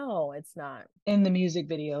on No, it's not. in the music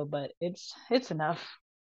video, but it's enough.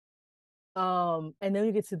 And then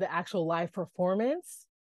you get to the actual live performance.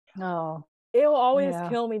 Oh, It will always yeah.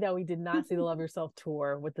 kill me that we did not see the Love Yourself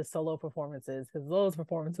tour with the solo performances because those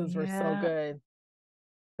performances were so Yeah. good.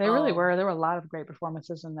 They really Um, were. There were a lot of great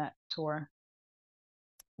performances in that tour.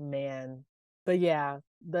 man. But yeah,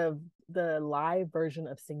 the live version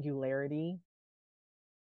of Singularity.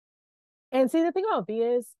 And see, the thing about B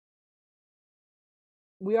is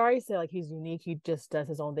we already said like he's unique. He just does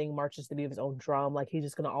his own thing, marches to the beat of his own drum. Like he's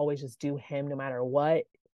just gonna always just do him no matter what.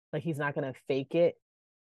 Like he's not gonna fake it.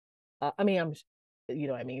 I mean, you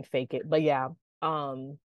know what I mean, fake it. But yeah,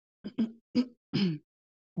 um,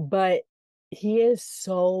 but he is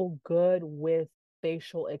so good with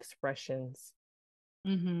facial expressions.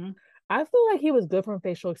 Hmm. I feel like he was good from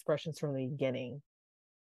facial expressions from the beginning.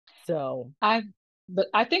 So I, but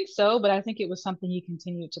I think so, but I think it was something he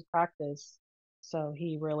continued to practice. So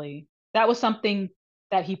that was something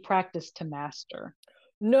that he practiced to master.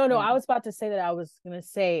 no, no, Yeah. I was about to say that I was gonna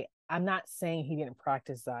say I'm not saying he didn't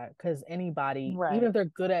practice that because anybody, even Right. if they're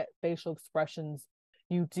good at facial expressions,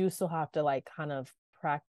 you do still have to like kind of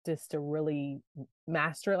practice to really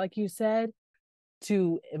master it, like you said,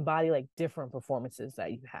 to embody like different performances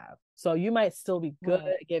that you have. So you might still be good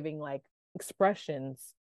Right. at giving like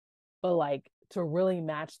expressions, but like to really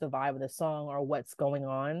match the vibe of the song or what's going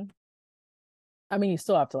on, I mean, you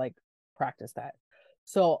still have to like practice that.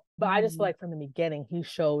 So, but I just feel Hmm. like from the beginning, he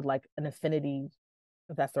showed like an affinity,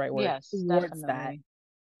 if that's the right word, Yes, towards that. definitely.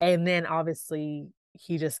 And then obviously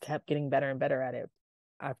he just kept getting better and better at it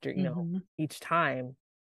after, Hmm. each time.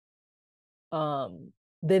 Um,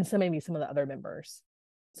 then some maybe some of the other members.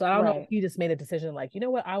 So I don't know if Right. he just made a decision like, you know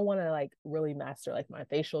what, I want to like really master like my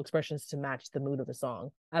facial expressions to match the mood of the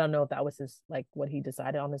song. I don't know if that was his like what he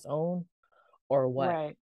decided on his own or what.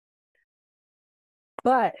 Right.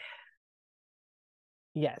 But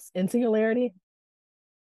yes, in Singularity,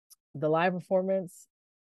 the live performance,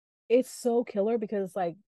 it's so killer because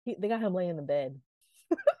like they got him laying in the bed.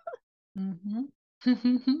 Hmm.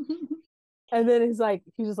 And then he's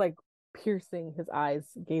just like piercing his eyes,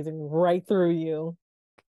 gazing right through you.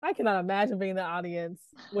 I cannot imagine being in the audience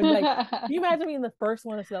when like can you imagine being the first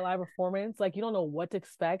one to see that live performance? Like you don't know what to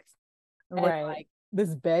expect. And Right. like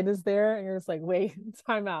this bed is there, and you're just like, wait,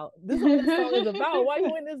 time out. This is what this song is about. Why are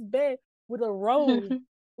you in this bed with a rose?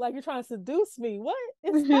 Like you're trying to seduce me. What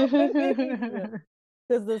is happening?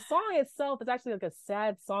 Because the song itself is actually like a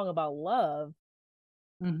sad song about love.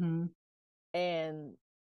 Hmm. And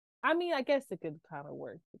I mean, I guess it could kind of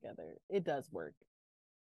work together. It does work.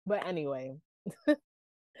 But anyway,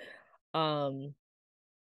 um,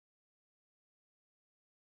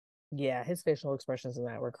 yeah, his facial expressions in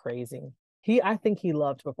that were crazy. I think he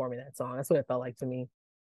loved performing that song. That's what it felt like to me.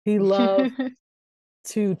 He loved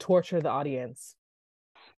to torture the audience.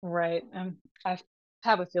 Right. I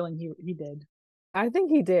have a feeling he did. I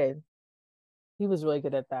think he did. He was really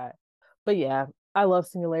good at that. But yeah, I love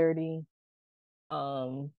Singularity.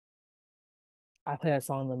 Um, I play that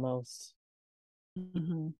song the most.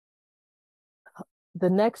 Hmm. The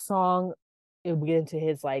next song, it will get into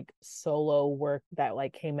his like solo work that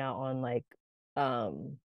like came out on like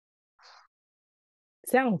um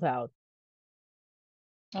SoundCloud.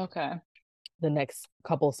 Okay. The next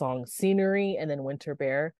couple songs, Scenery and then Winter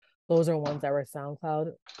Bear. Those are ones that were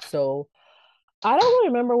SoundCloud. So I don't really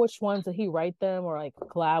remember which ones did he write them or like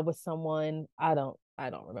collab with someone. I don't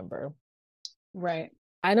remember. Right.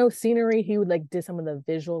 I know Scenery, he would like did some of the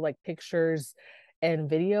visual like pictures and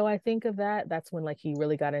video, I think of that. That's when like he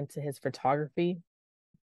really got into his photography.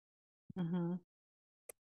 Hmm.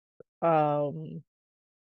 Um,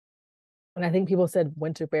 and I think people said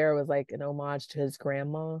Winter Bear was like an homage to his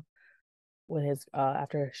grandma when his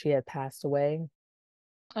after she had passed away.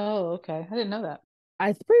 Oh, okay. I didn't know that.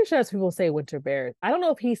 I'm pretty sure that's people say Winter Bear. I don't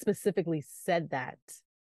know if he specifically said that,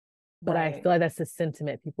 but I Right. feel like that's the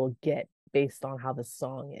sentiment people get based on how the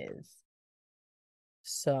song is.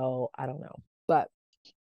 So I don't know. But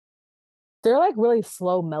they're like really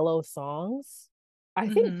slow, mellow songs. I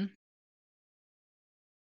think Hmm.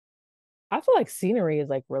 I feel like scenery is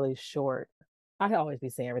like really short. I always be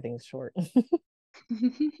saying everything's short.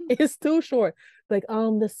 It's too short. Like,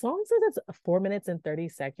 the song says it's 4 minutes and 30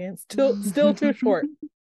 seconds. Still too short.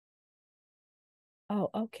 Oh,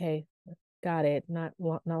 okay. Got it. Not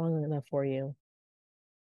long enough for you.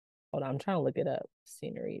 Hold on, I'm trying to look it up.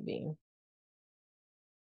 Scenery being.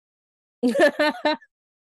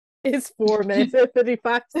 It's 4 minutes and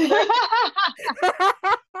 55 seconds.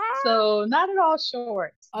 So not at all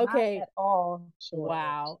short. Not Okay. at all short.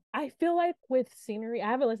 Wow. I feel like with scenery, I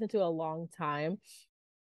haven't listened to a long time.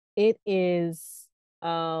 It is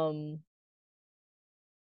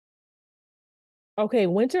okay,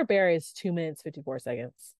 Winter Bear is 2 minutes 54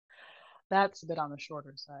 seconds. That's a bit on the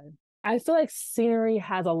shorter side. I feel like scenery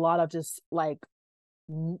has a lot of just like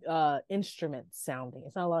instruments sounding.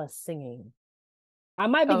 It's not a lot of singing. I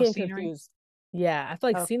might be Oh, getting scenery? confused. Yeah, I feel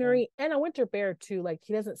like Okay. scenery and a Winter Bear too, like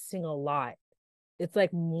he doesn't sing a lot. It's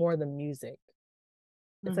like more the music.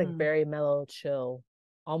 It's like Hmm. very mellow, chill,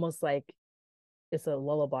 almost like it's a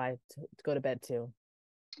lullaby to go to bed to.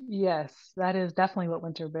 Yes, that is definitely what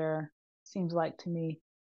Winter Bear seems like to me.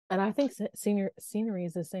 And I think scenery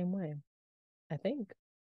is the same way. I think.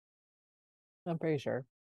 I'm pretty sure.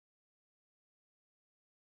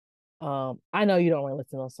 I know you don't really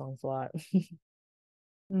listen to those songs a lot.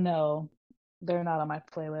 No, they're not on my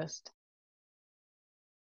playlist.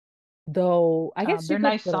 Though I guess you They're could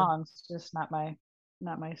nice put them. songs, just not my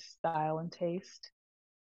style and taste.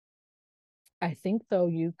 I think though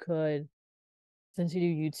you could, since you do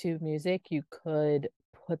YouTube music, you could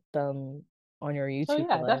put them on your Oh YouTube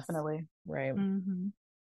yeah, list. definitely. Right. Hmm.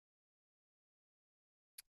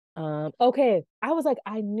 Okay. I was like,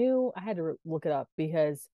 I knew I had to look it up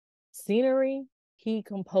because Scenery, he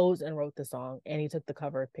composed and wrote the song and he took the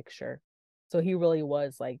cover picture. So he really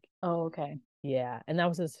was like, Oh, okay. yeah. And that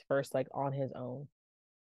was his first like on his own.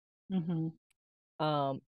 Hmm.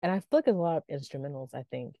 And I feel like there's a lot of instrumentals, I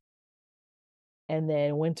think. And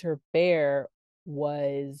then Winter Bear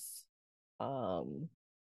was um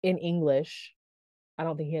in English. I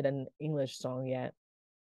don't think he had an English song yet.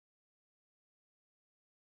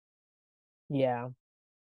 Yeah.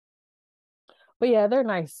 But yeah, they're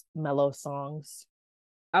nice mellow songs.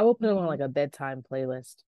 I will put them on Hmm. like a bedtime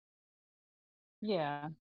playlist. Yeah.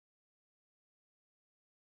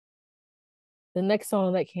 The next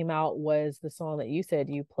song that came out was the song that you said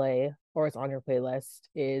you play or it's on your playlist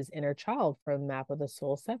is Inner Child from Map of the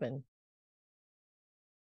Soul 7.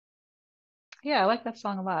 Yeah, I like that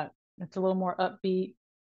song a lot. It's a little more upbeat.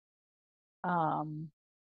 Um,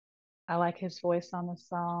 I like his voice on the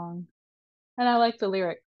song, and I like the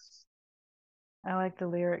lyrics. I like the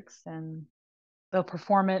lyrics and the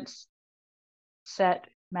performance set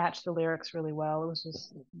matched the lyrics really well. It was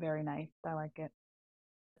just very nice. I like it.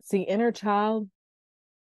 See, Inner Child,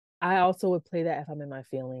 I also would play that if I'm in my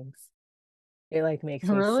feelings. It like makes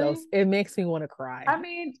me so Really? it makes me want to cry. I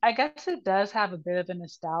mean, I guess it does have a bit of a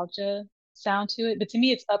nostalgia sound to it, but to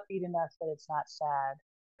me, it's upbeat enough that it's not sad.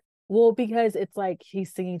 Well, because it's like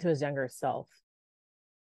he's singing to his younger self.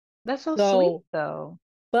 That's so sweet, So, though.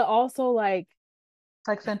 but also like It's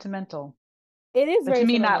like sentimental, it is but to very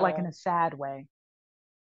me, not like in sentimental. a sad way.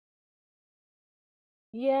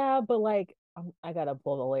 Yeah, but like I gotta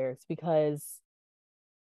pull the lyrics because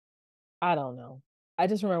I don't know. I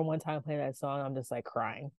just remember one time playing that song, I'm just like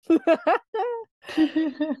crying.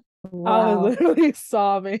 I was Wow. literally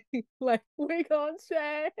sobbing, like, we gonna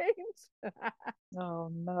change. Oh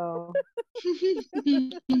no.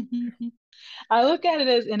 I look at it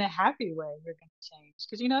as in a happy way, you're going to change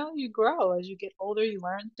because you grow as you get older, you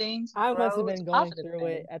learn things, you I must have grow. It's been a going positive through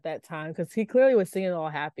it thing. at that time because he clearly was singing all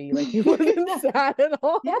happy, like he wasn't sad at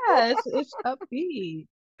all. Yeah, it's upbeat.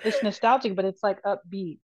 It's nostalgic, but it's like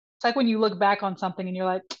upbeat. It's like when you look back on something and you're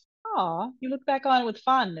like, "Oh," you look back on it with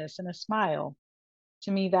fondness and a smile.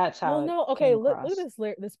 To me, that's Well, how it no, okay, came look at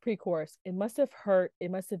across. this pre-chorus. It must have hurt. It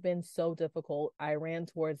must have been so difficult. I ran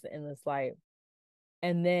towards the endless light.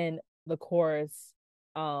 And then the chorus,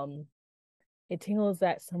 um, it tingles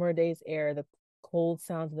that summer day's air, the cold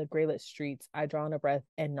sounds of the graylit streets. I draw in a breath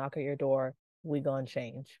and knock at your door. we gonna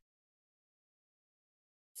change.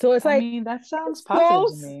 So it's I like mean, that sounds it's positive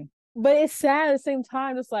so, to me. but it's sad at the same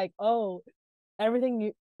time. It's like, oh, everything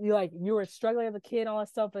you like you were struggling as a kid, all that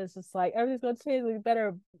stuff, but it's just like everything's gonna change, be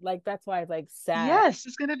better. Like that's why it's like sad. Yes,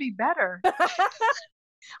 it's gonna be better.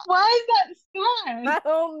 Why is that I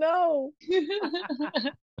don't know.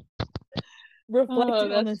 sad? Oh,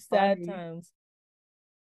 Reflecting on the that's sad funny. times.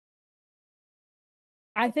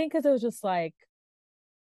 I think because it was just like,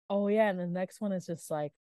 oh yeah, and the next one is just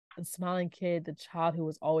like the smiling kid, the child who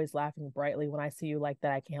was always laughing brightly. When I see you like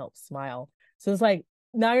that, I can't help smile. So it's like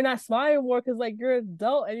now you're not smiling more because like you're an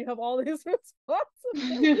adult and you have all these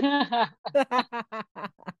responsibilities.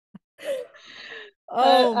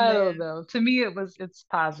 Oh I don't man. know. To me, it's No,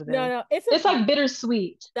 positive. no, it's a It's like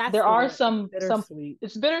bittersweet. that's There the are word. It's some. bittersweet.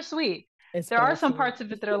 It's bittersweet. It's There are some bittersweet. parts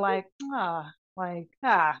of it that are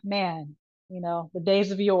man, the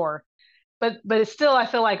days of yore. But it's still, I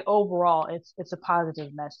feel like overall, it's a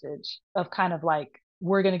positive message of kind of like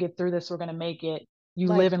we're gonna get through this. We're gonna make it. You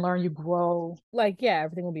Like, live and learn. You grow. yeah,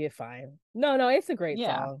 everything will be fine. No, no, it's a great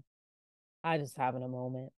Yeah. song. I just having a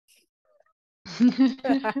moment.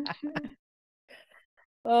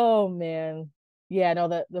 Oh man. Yeah, no,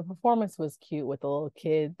 the performance was cute with the little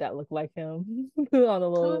kid that looked like him on the That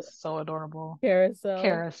little was so adorable. carousel.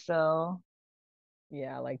 Carousel.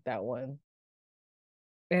 Yeah, I like that one.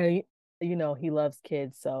 And he loves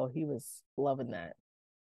kids, so he was loving that.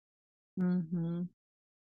 Hmm.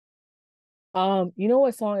 You know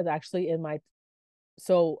what song is actually in my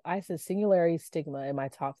so I said Singularity Stigma in my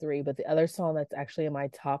top three, but the other song that's actually in my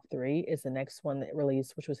top three is the next one that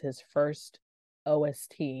released, which was his first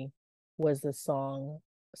OST, was the song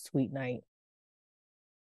Sweet Night.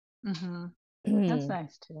 Hmm. That's I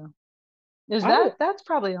nice too. Is would that's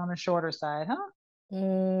probably on the shorter side,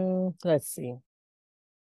 huh? let's see.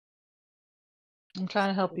 I'm trying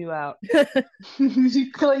to help you out.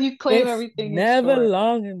 You claim It's everything is never short.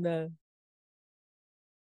 long enough.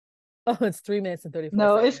 Oh, it's 3 minutes and 34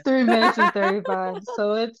 No, it's seconds. 3 minutes and 35.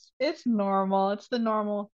 So it's normal. It's the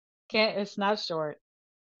normal. Can't it's not short.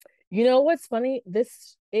 You know what's funny?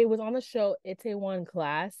 This it was on the show Itaewon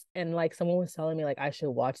Class, and like someone was telling me like I should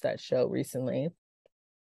watch that show recently.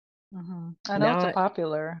 I know it's a Now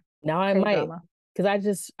popular now I K might drama.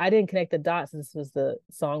 because I didn't connect the dots. This was the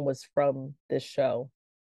song was from this show.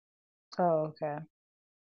 Oh, okay.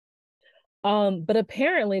 But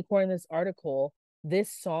apparently, according to this article,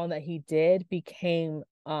 this song that he did became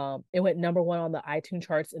it went number one on the iTunes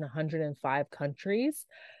charts in 105 countries,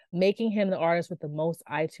 making him the artist with the most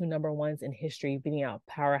iTunes number ones in history, beating out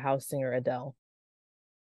powerhouse singer Adele.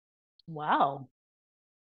 Wow.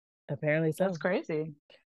 Apparently That's so. crazy.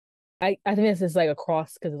 I think this is like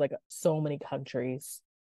across because it's like so many countries.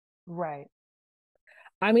 Right.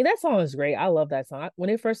 I mean, that song is great. I love that song. When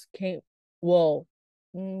it first came, well,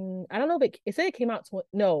 I don't know if it said it came out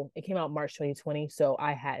no, it came out March 2020, so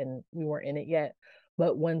we weren't in it yet.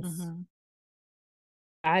 But once Hmm.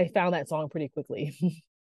 I found that song pretty quickly.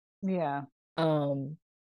 Yeah. um,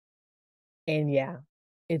 and yeah,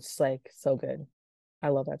 it's like so good. I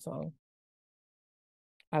love that song.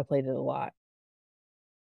 I played it a lot.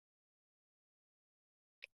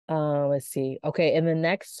 Let's see. Okay, and the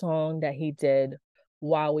next song that he did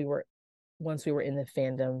while we were once we were in the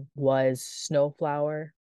fandom was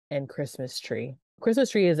Snowflower and Christmas Tree. Christmas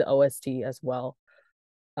Tree is an OST as well.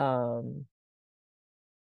 Um,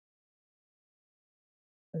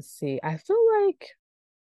 let's see. I feel like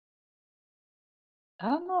I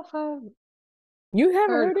don't know if I've you haven't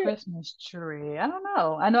heard heard it. Christmas Tree. I don't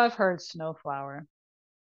know. I know I've heard Snowflower.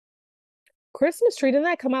 Christmas Tree, didn't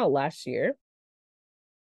that come out last year?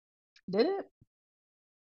 Did it?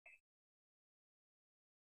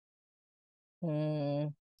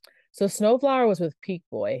 Mm. So Snowflower was with Peak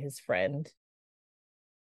Boy, his friend.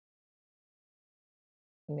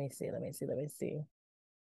 Let me see, let me see, let me see.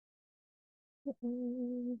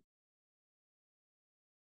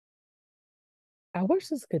 I wish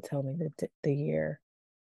this could tell me the year.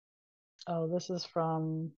 Oh, this is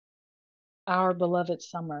from Our Beloved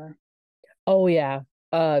Summer. Oh yeah,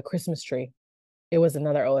 Christmas Tree. It was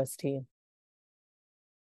another OST.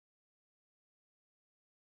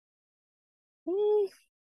 Mm,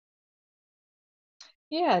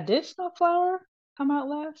 Yeah, did Snowflower come out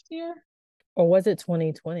last year? or was it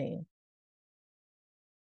 2020?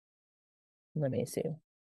 Let me see.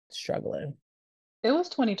 Struggling. It was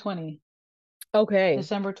 2020, Okay.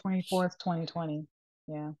 December 24th, 2020.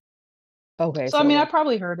 Yeah. Okay, So, I so mean, I yeah.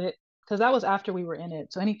 probably heard it because that was after we were in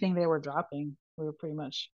it. So, anything they were dropping, we were pretty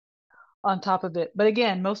much on top of it. But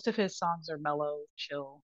again, most of his songs are mellow,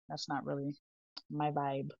 chill. That's not really my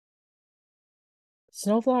vibe.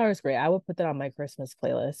 Snowflower is great. I would put that on my Christmas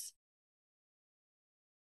playlist.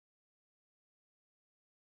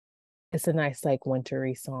 It's a nice, like,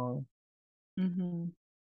 wintry song. Hmm.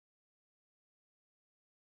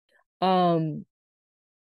 Um,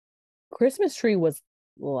 Christmas Tree was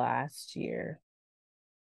last year.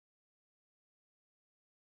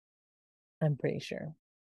 I'm pretty sure.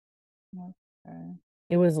 Okay.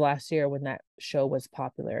 It was last year when that show was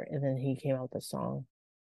popular, and then he came out with the song.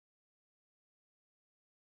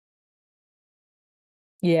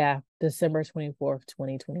 Yeah, December 24th,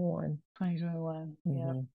 2021. 2021. Yep.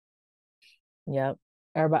 Mm-hmm. Yep.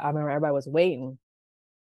 Everybody, I remember everybody was waiting.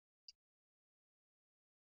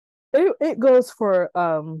 It goes for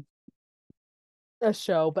a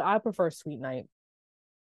show, but I prefer Sweet Night.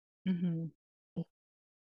 Hmm.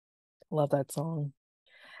 Love that song.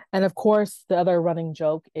 And of course, the other running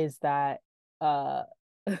joke is that uh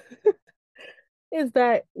is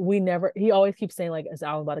that we never he always keeps saying like his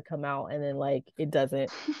album about to come out and then like it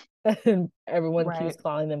doesn't. And everyone keeps Right.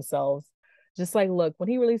 calling themselves. Just like, look, when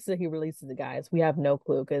he releases it, he releases it, guys. We have no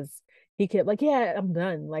clue because he kept like, yeah, I'm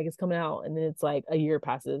done. Like it's coming out. And then it's like a year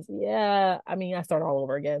passes. Yeah. I mean, I start all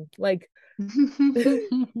over again. Like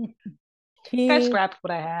I he scrapped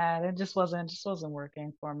what I had. It just wasn't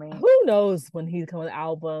working for me. who knows when he's coming with an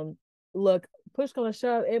album. Look, push come to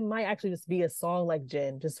shove, it might actually just be a song like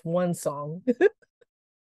Jen, just one song.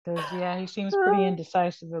 Because yeah, he seems pretty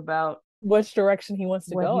indecisive about Which direction he wants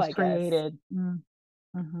to what go, he's I guess. created.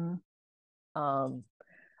 Mm-hmm. Um,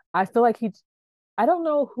 I feel like I don't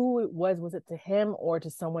know who it was. Was it to him or to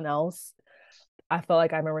someone else? I felt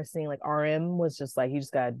like I remember seeing like RM was just like, you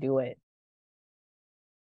just gotta do it.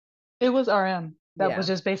 It was RM that was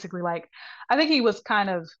Yeah. just basically like, I think he was kind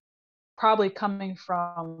of probably coming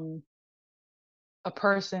from a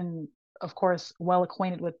person, of course, well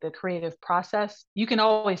acquainted with the creative process. You can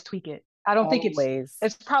always tweak it. I don't think Always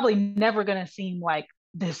it's probably never going to seem like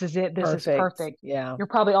this is it, this is perfect. perfect. Yeah. You're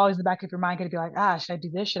probably always in the back of your mind going to be like, ah, should I do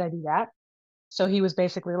this? Should I do that? So he was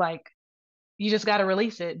basically like, you just got to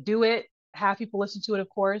release it, do it, have people listen to it, of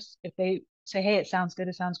course. If they say, hey, it sounds good,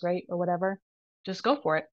 it sounds great, or whatever, just go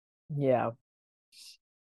for it. Yeah.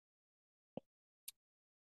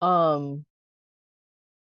 Um,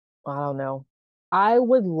 I don't know. I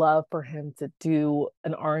would love for him to do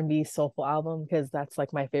an R&B soulful album because that's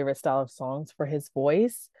like my favorite style of songs for his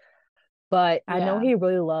voice. But I know Yeah. he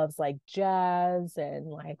really loves like jazz and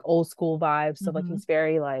like old school vibes. So like Mm-hmm. he's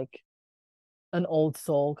very like an old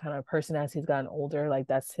soul kind of person as he's gotten older. Like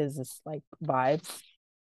that's his like vibes.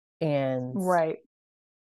 And Right.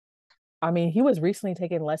 I mean, he was recently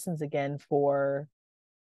taking lessons again for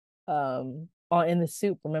on In the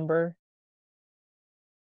Soup, remember?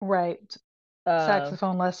 Right. Uh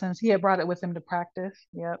Saxophone lessons. He had brought it with him to practice.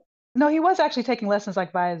 Yep. No, he was actually taking lessons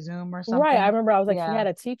like via Zoom or right. I something. remember I was like, he Yeah. had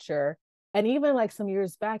a teacher. And even like some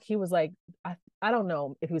years back, he was like, I don't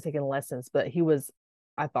know if he was taking lessons, but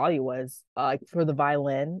I thought he was like for the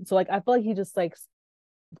violin. So like I feel like he just like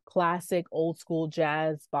classic old school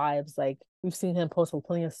jazz vibes. Like we've seen him post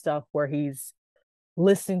plenty of stuff where he's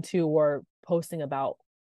listening to or posting about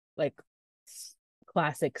like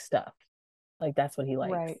classic stuff. Like that's what he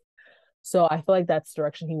likes. Right. So I feel like that's the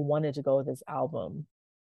direction he wanted to go with his album.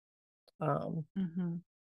 Um, Hmm.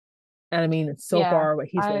 and I mean, so Yeah. far what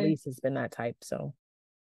he's I released has been that type. So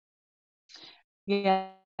yeah,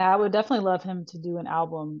 I would definitely love him to do an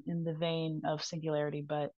album in the vein of Singularity,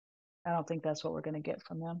 but I don't think that's what we're gonna get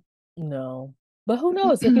from him. no, but who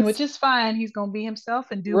knows if Which it's is fine. He's gonna be himself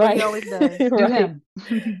and do what he right, always does. Do right. him.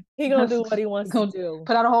 He gonna That's do what he wants to gonna do.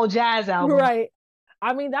 put out a whole jazz album. Right.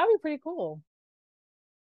 I mean, that'd be pretty cool.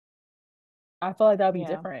 I feel like that'd be Yeah.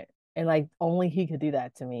 different. And like only he could do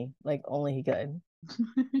that to me. Like only he could.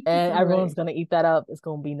 And everyone's Right. gonna eat that up. It's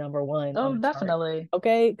gonna be number one on Oh, the chart. definitely.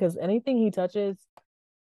 Okay? Because anything he touches,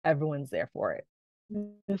 everyone's there for it.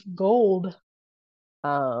 It's gold.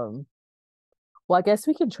 Um, well, I guess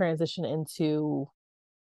we can transition into,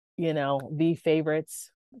 the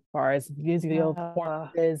favorites as far as music video Uh,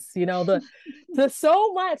 performances, there's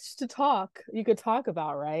so much to talk you could talk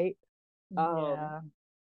about, right? Um, yeah.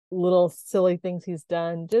 little silly things he's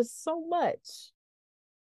done, just so much.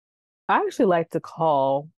 I actually like to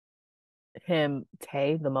call him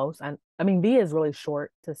Tay the most. I mean, B is really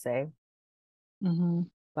short to say, Hmm.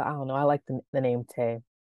 but I don't know. I like the name Tay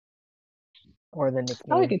or the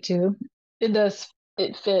I like nickname. it too. It does.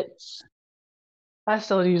 It fits. I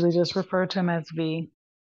still usually just refer to him as V,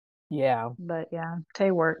 Yeah. but yeah,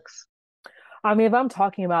 Tay works. I mean, if I'm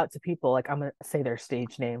talking about to people, like I'm gonna say their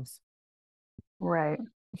stage names. Right.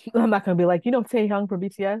 I'm not gonna be like, Taehyung from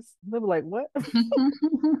BTS. They'll be like, what?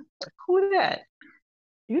 Who that?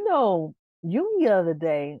 You know You the other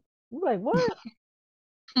day, you like, what?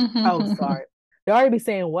 Oh, sorry. They already be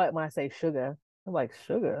saying what when I say sugar. I'm like,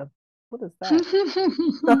 sugar? What is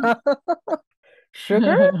that?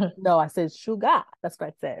 Sugar? No, I said sugar. That's what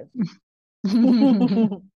I said.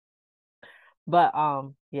 But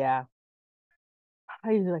yeah.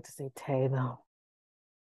 I usually like to say Tay though.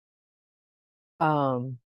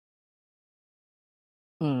 Um,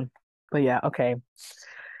 mm. But yeah, okay.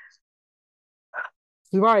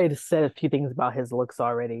 We've already said a few things about his looks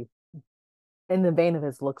already. In the vein of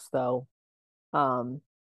his looks though, um,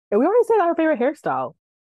 and we already said our favorite hairstyle.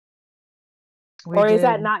 We Or is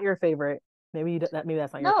that did. not your favorite? Maybe that's not your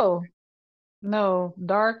favorite. No, no,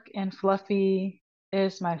 dark and fluffy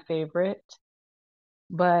is my favorite,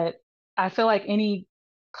 but I feel like any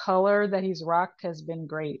color that he's rocked has been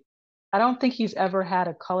great. I don't think he's ever had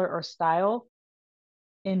a color or style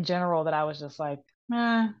in general that I was just like,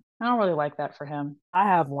 I don't really like that for him. I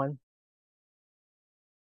have one.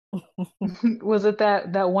 Was it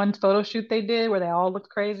that one photo shoot they did where they all looked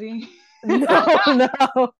crazy? No, no.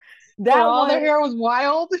 Where That all their one, hair was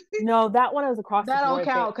wild? no, that one is across the That don't board.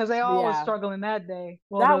 count because they all was Yeah, struggling that day.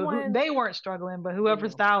 Well, that one, they weren't struggling, but whoever no.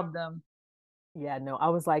 styled them. Yeah, no. I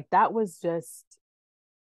was like, that was just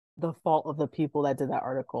the fault of the people that did that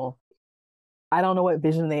article. I don't know what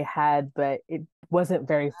vision they had, but it wasn't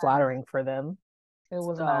very flattering for them. It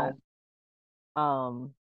was not. So,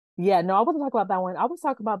 um, yeah, no, I wasn't talking about that one. I was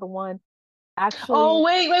talking about the one Oh, actually.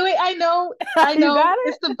 wait, wait, wait. I know. I You know. got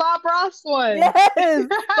It's it? the Bob Ross one. Yes.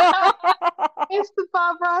 It's the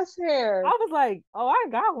Bob Ross I hair. was like, oh, I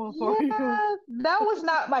got one for you. Yeah, that was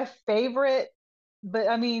not my favorite, but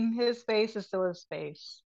I mean, his face is still his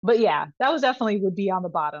face. But yeah, that was definitely would be on the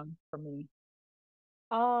bottom for me.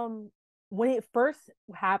 Um, when it first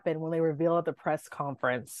happened, when they revealed at the press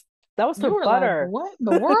conference, that was for You were like, butter. what in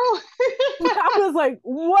the world? I was like,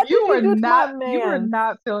 what did you do to my You were man?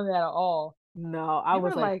 not feeling that at all. No, I You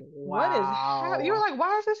was were like, like, what is you were wow. like,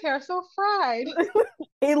 why is his hair so fried?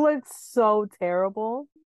 It looked so terrible.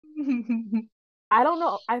 I don't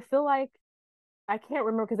know. I feel like I can't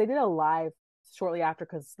remember because they did a live shortly after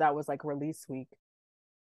because that was like release week.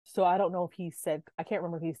 So I don't know if he said, I can't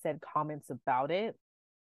remember if he said comments about it.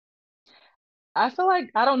 I feel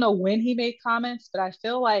like I don't know when he made comments, but I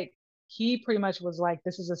feel like he pretty much was like,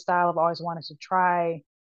 this is a style I've always wanted to try.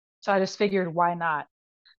 So I just figured, why not?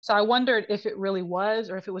 So I wondered if it really was,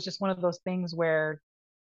 or if it was just one of those things where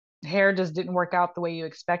hair just didn't work out the way you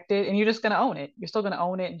expected, and you're just gonna own it. You're still gonna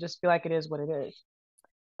own it and just be like, it is what it is.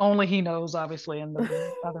 Only he knows, obviously, and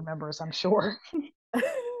the other members, I'm sure.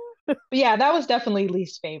 But yeah, that was definitely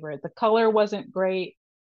least favorite. The color wasn't great.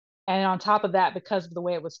 And on top of that, because of the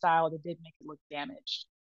way it was styled, it did make it look damaged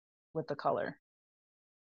with the color.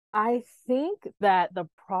 I think that the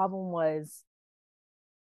problem was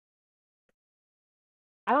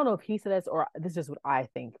I don't know if he said this or this is just what I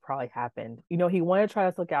think probably happened. He wanted to try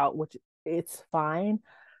to look out, which it's fine.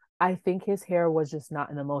 I think his hair was just not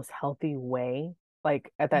in the most healthy way,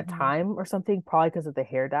 like at that Hmm. time or something, probably because of the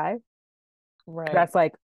hair dye. Right. That's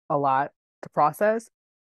like a lot to process.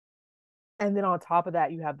 And then on top of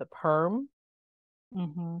that, you have the perm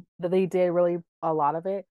Hmm. that they did really a lot of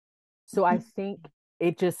it. So I think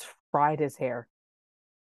it just fried his hair.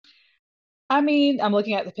 I mean, I'm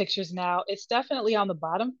looking at the pictures now. It's definitely on the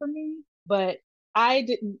bottom for me, but I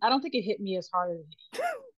don't think it hit me as hard as it hit you.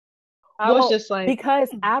 I was Well, just like, because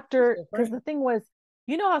it's because different. the thing was,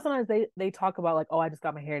 how sometimes they talk about like, oh, I just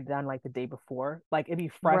got my hair done like the day before, like it'd be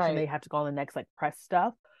fresh and they Right. have to go on the next like press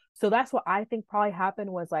stuff. So that's what I think probably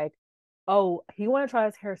happened was like, oh, he wanted to try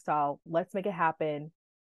his hairstyle, let's make it happen,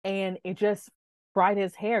 and it just fried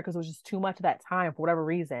his hair because it was just too much at that time for whatever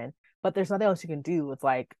reason. But there's nothing else you can do. It's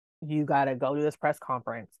like you gotta go to this press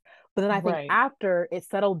conference. But then I think Right. after it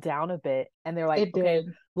settled down a bit, and they're like, It okay,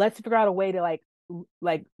 did. let's figure out a way to like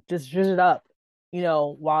just zhuzh it up,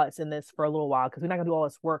 while it's in this for a little while because we're not gonna do all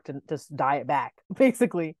this work to just dye it back,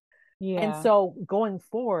 basically. And Yeah, so going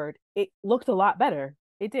forward, it looked a lot better.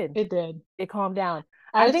 It did. it did. It calmed down.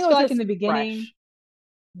 I I think just it feel was like in just the beginning, fresh.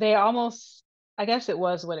 they almost, I guess it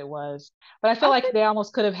was what it was, but I feel I like think they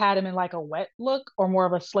almost could have had him in like a wet look or more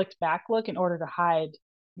of a slicked back look in order to hide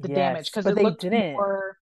the damage yes, because but it they looked didn't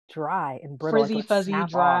more dry and brittle, like it frizzy, would fuzzy, snap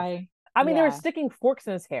off. dry. I mean, they were Yeah. sticking forks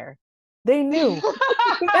in his hair. They knew.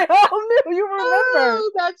 They all knew. You remember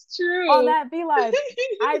Oh, that's on true. that V Live,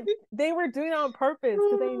 they were doing it on purpose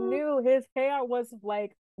because they knew his hair was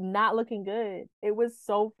like not looking good. It was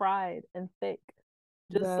so fried and thick.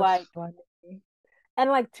 Just That's like funny. and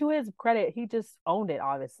like to his credit, he just owned it,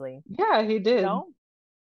 obviously. Yeah, he You did. know?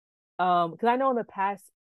 Because I know in the past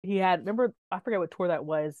he had remember I forget what tour that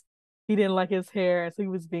was. He didn't like his hair, so he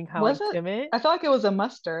was being kind of Was like it? timid. I felt like it was a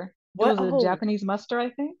muster. It What? was a Oh, Japanese muster, I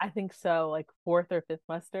think. I think so. Like fourth or fifth His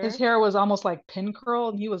muster. hair was almost like pin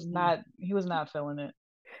curled, and Mm. he was not feeling it.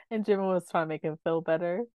 And Jimmy was trying to make him feel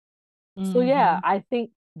better. So yeah, Hmm. I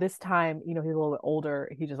think this time, he's a little bit older.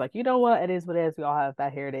 He's just like, you know what? It is what it is. We all have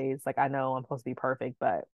bad hair days. Like I know I'm supposed to be perfect,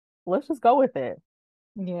 but let's just go with it.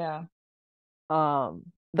 Yeah.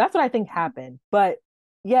 That's what I think happened. But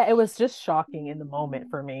yeah, it was just shocking in the moment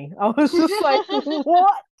for me. I was just like,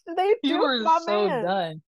 what did they You do to were my so man?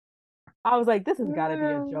 done. I was like, this has got to be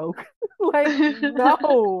a joke. Like,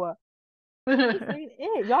 no, this ain't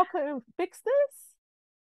it. Y'all couldn't fix this?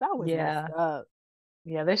 That was messed Yeah. up.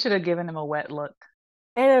 Yeah, they should have given him a wet look.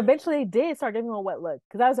 And eventually they did start giving him a wet look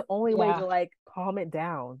because that was the only way to Yeah. like calm it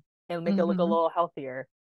down and make it look a Hmm. little healthier.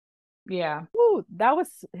 Yeah. Ooh, that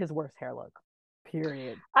was his worst hair look.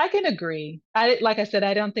 Period. I can agree. I like I said,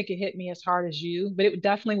 I don't think it hit me as hard as you, but it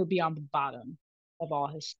definitely would be on the bottom of all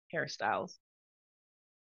his hairstyles.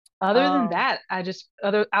 Other than Um, that, I just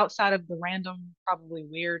other outside of the random, probably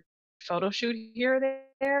weird photo shoot here or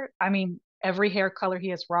there. I mean, every hair color he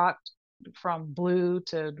has rocked, from blue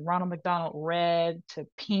to Ronald McDonald red to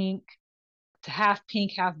pink, half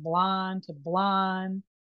blonde to blonde.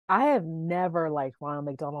 I have never liked Ronald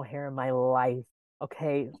McDonald hair in my life.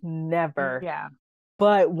 Okay, never. Yeah,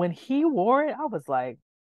 But when he wore it, I was like,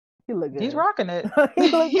 he looked he's good. rocking it. He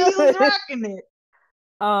looked He was good. rocking it.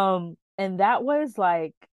 And that was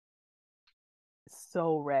like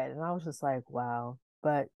so red, and I was just like, wow.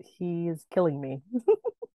 But he's killing me.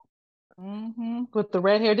 With the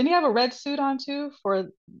red hair. Didn't he have a red suit on too for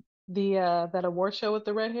the that award show with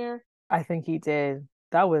the red hair? I think he did.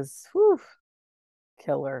 That was whew,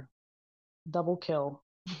 killer. Double kill.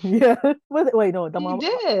 Yeah. Wait, no, He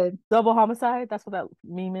did. double homicide. That's what that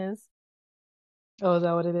meme is. Oh, is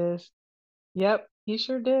that what it is? Yep, he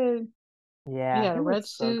sure did. He Yeah, had he a red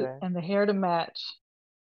looks so suit good. and the hair to match.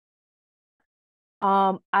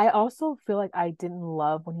 I also feel like I didn't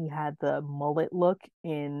love when he had the mullet look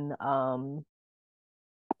in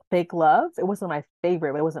Fake Love. It wasn't my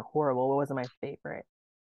favorite, but it wasn't horrible. It wasn't my favorite.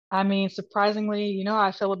 I mean, surprisingly, you know how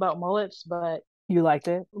I feel about mullets, but You liked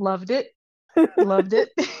it? loved it. Loved it.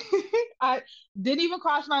 I didn't even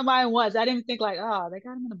cross my mind once. I didn't think like, oh, they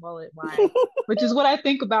got him in a mullet. Why? Which is what I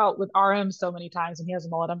think about with RM so many times when he has a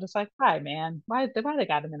mullet. I'm just like, hi, man. Why they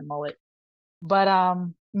got him in a mullet? But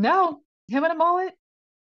no, him in a mullet,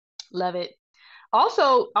 love it.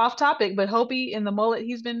 Also, off topic, but Hopi in the mullet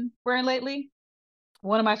he's been wearing lately,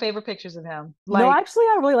 one of my favorite pictures of him. No, Like actually,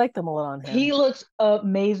 I really like the mullet on he him. looks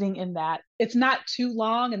amazing in that. It's not too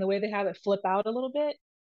long, and the way they have it flip out a little bit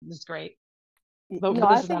is great. No, But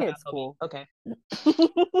I this is think not about it's Hopi. cool. Okay.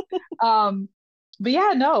 Um, but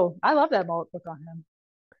yeah, no, I love that mullet look on him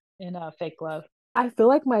in Fake Love. I feel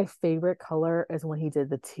like my favorite color is when he did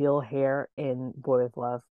the teal hair in Boy with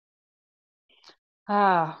Love.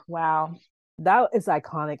 Ah, wow. That is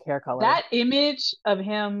iconic hair color. That image of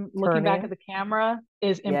him looking back at Turning. the camera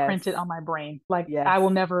is imprinted Yes. on my brain. Like I will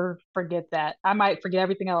Yes. never forget that. I might forget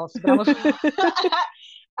everything else, but I'm gonna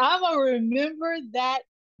I'm gonna remember that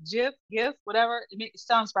GIF, whatever. It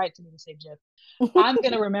sounds right to me to say GIF. I'm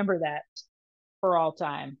gonna remember that for all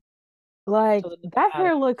time. Like So that it's that out of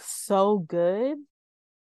hair looks so good.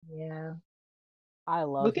 yeah. I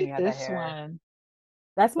loved Look when he at had that this hair. one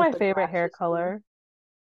That's with my the favorite hair glasses too. color.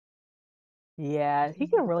 Yeah, This he is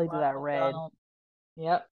can more really do Ronald that red. McDonald.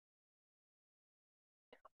 Yep.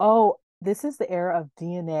 Oh, this is the era of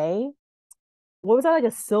DNA. What was that, like a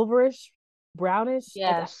silverish, brownish? Like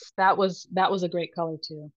Yes, that was a great color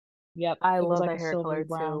too. Yep. I It was love like that a hair silvery color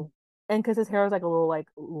brown. too. And because his hair was like a little like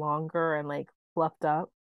longer and like fluffed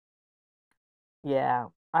up. Yeah,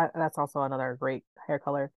 that's also another great hair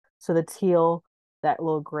color. So the teal, that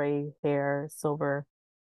little gray hair, silver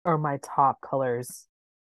are my top colors,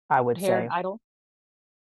 I would Hair and say. idol.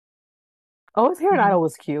 Oh, his hair and Hmm. idol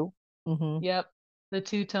was cute. Hmm. Yep. The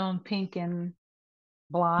two-tone pink and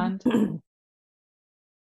blonde.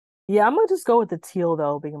 Yeah, I'm gonna just go with the teal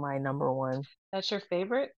though, being my number one. That's your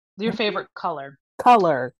favorite? Your Mhm. favorite color.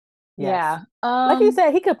 Color. Yes. Yeah. Like he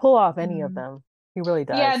said, he could pull off any of Mm, them. He really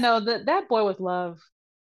yeah, does. no, that boy with love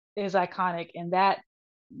is iconic and that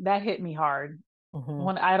hit me hard. Hmm.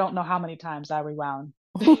 When I don't know how many times I rewound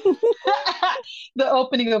the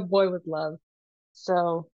opening of Boy with Love.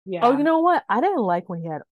 So Oh, yeah, you know what? I didn't like when he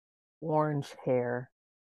had orange hair.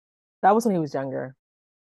 That was when he was younger.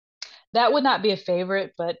 that would not be a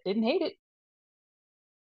favorite, but didn't hate it.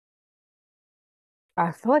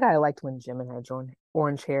 I feel like I liked when Jimin had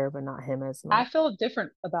orange hair, but not him as I much. feel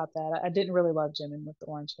different about that. I didn't really love Jimin with the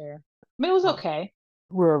orange hair. I mean, it was Oh, okay.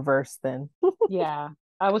 we're reversed then. Yeah.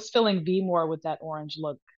 I was feeling V more with that orange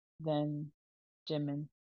look than Jimin.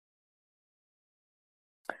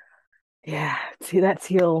 Yeah, see that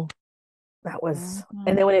teal, that was, and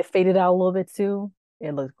Hmm. then when it faded out a little bit too,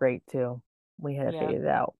 it looked great too. We had it Yeah, faded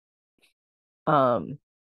out. Um,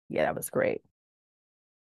 yeah, that was great.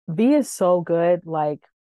 V is so good. Like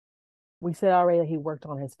we said already, that he worked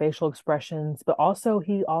on his facial expressions, but also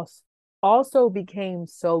he also became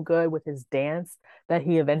so good with his dance that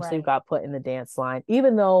he eventually right. got put in the dance line.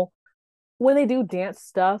 Even though when they do dance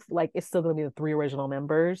stuff, like it's still gonna be the three original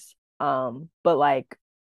members. But like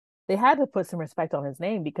they had to put some respect on his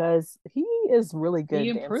name because he is really He good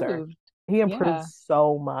dancer. improved. He improved Yeah.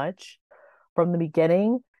 so much from the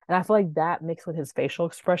beginning. And I feel like that mixed with his facial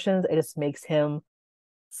expressions, it just makes him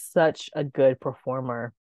such a good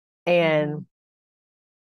performer. Hmm. And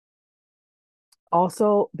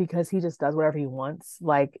also because he just does whatever he wants,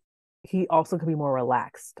 like he also could be more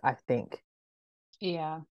relaxed, I think.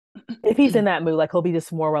 Yeah. If he's in that mood, like he'll be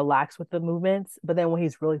just more relaxed with the movements. But then when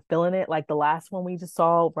he's really feeling it, like the last one we just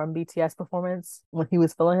saw from BTS performance, when he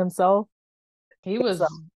was feeling himself, He it's a was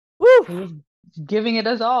he woof. was giving it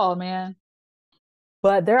us all, man.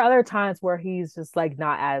 But there are other times where he's just like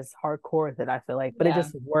not as hardcore with it, I feel like, but it Yeah.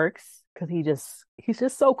 just works because he's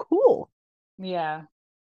just so cool. Yeah.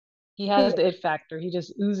 He He has the it factor. He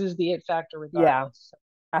just oozes the it factor Yeah, regardless.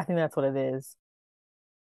 I think that's what it is.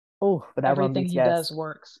 Oh, but I run Everything he does BTS.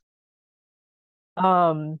 works.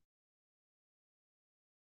 Um,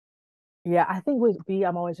 yeah, I think with B,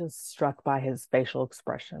 I'm always just struck by his facial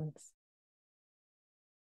expressions.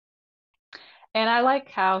 And I like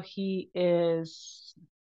how he is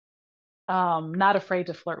not afraid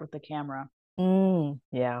to flirt with the camera.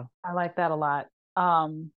 Yeah. I like that a lot.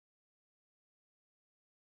 Um,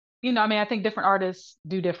 I mean, I think different artists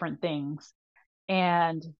do different things.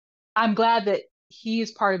 And I'm glad that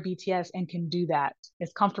he's part of BTS and can do that,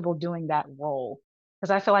 is comfortable doing that role.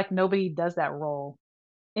 Because I feel like nobody does that role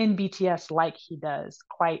in BTS like he does,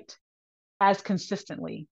 quite as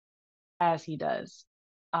consistently as he does.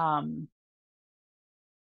 Um,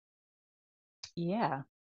 yeah,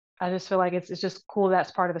 I just feel like it's just cool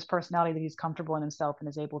that's part of his personality that he's comfortable in himself and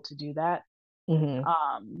is able to do that. Hmm.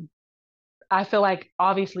 Um, I feel like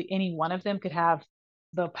obviously any one of them could have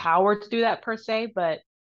the power to do that per se, but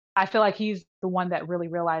I feel like he's the one that really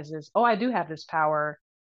realizes, oh, I do have this power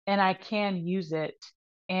and I can use it.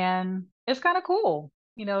 And it's kind of cool,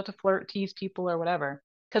 to flirt, tease people or whatever.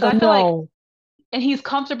 Because I feel like, No. and he's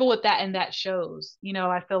comfortable with that and that shows.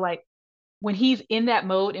 I feel like when he's in that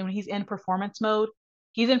mode and when he's in performance mode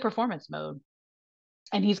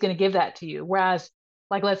and he's going to give that to you. Whereas,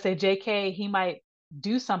 like, let's say JK, he might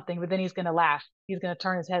do something, but then he's going to laugh. He's going to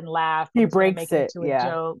turn his head and laugh, or He he's going to breaks make it it. into a Yeah.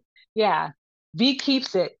 joke. Yeah. V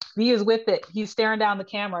keeps it. V is with it. He's staring down the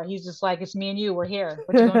camera. He's just like, it's me and you. We're here.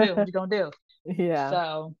 What you gonna do? What you gonna do? Yeah.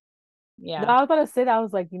 So, No, yeah, I was about to say that. I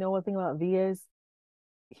was like, you know, one thing about V is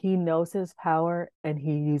he knows his power and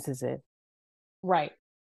he uses it. right.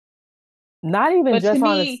 Not even But to just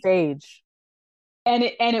on the me, stage. and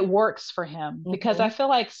it works for him because I Hmm. feel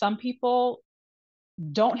like some people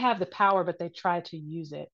don't have the power, but they try to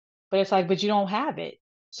use it. But it's like, but you don't have it.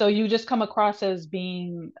 So you just come across as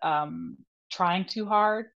being trying too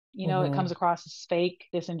hard. It Hmm. comes across as fake,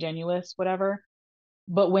 disingenuous, whatever.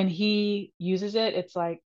 But when he uses it, it's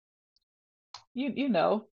like, you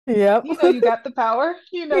know, Yep. you got the power.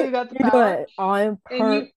 You got the You do power. it on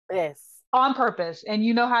And you purpose. on purpose and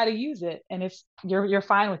you know how to use it and you're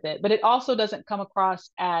fine with it. But it also doesn't come across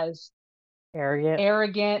as Arrogant.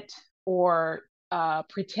 arrogant or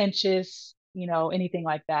pretentious, anything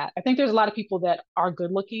like that. I think there's a lot of people that are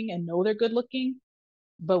good looking and know they're good looking,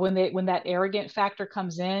 but when that arrogant factor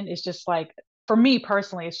comes in, it's just like for me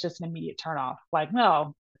personally, it's just an immediate turn off. Like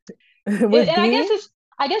no, With and B?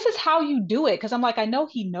 I guess it's how you do it because I'm like I know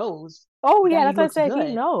he knows Oh that yeah, he that's what I looks said. He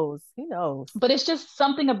good, knows. He knows. but it's just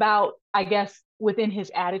something about I guess within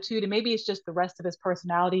his attitude, and maybe it's just the rest of his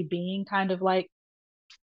personality being kind of like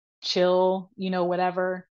chill,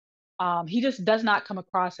 whatever. He just does not come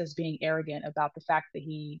across as being arrogant about the fact that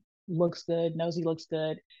he looks good, knows he looks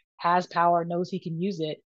good, has power, knows he can use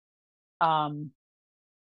it. Um,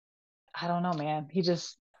 I don't know, man.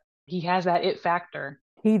 He has that it factor.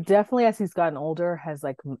 He definitely, as he's gotten older, has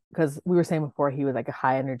like because we were saying before he was like a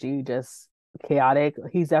high energy, just chaotic.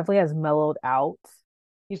 He's definitely has mellowed out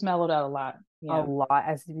He's mellowed out a lot. a Yeah. lot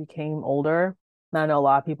as he became older. And I know a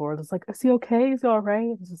lot of people were just like, "Is he okay? Is he all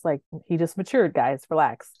right?" It's just like he just matured, guys.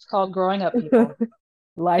 Relax. It's called growing up, people.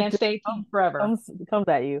 Life Can't just stay a teen forever. comes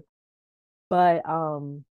at you. But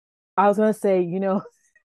I was gonna say,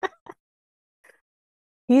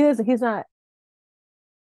 he's not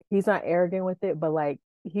arrogant with it, but like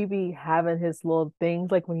he be having his little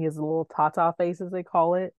things, like when he has little tata faces, they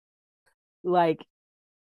call it. Like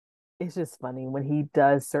it's just funny when he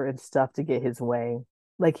does certain stuff to get his way.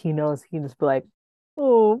 Like he knows he can just be like,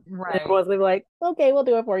 oh, and Right. everyone's gonna be like, okay, we'll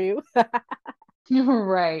do it for you.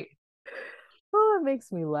 Right. Oh, it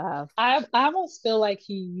makes me laugh. I almost feel like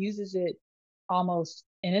he uses it almost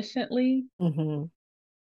innocently. Hmm.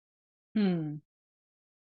 Hmm.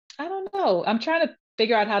 I don't know. I'm trying to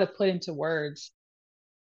figure out how to put into words,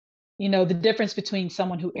 the difference between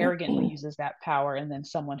someone who arrogantly uses that power and then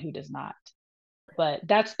someone who does not. But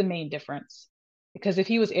that's the main difference. Because if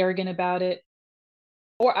he was arrogant about it,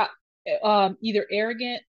 or either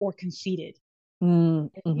arrogant or conceited, if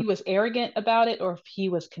Mm-hmm. he was arrogant about it or if he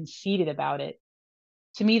was conceited about it,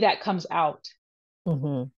 to me that comes out.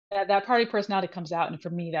 Hmm. That party personality comes out, and for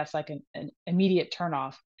me, that's like an immediate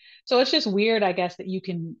turnoff. So it's just weird, I guess, that you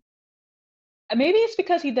can. Maybe it's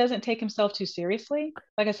because he doesn't take himself too seriously.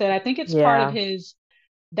 Like I said, I think it's part of Yeah. his.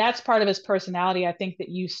 That's part of his personality. I think that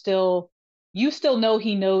you still know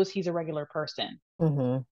he knows he's a regular person.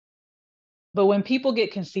 Hmm. But when people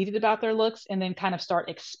get conceited about their looks and then kind of start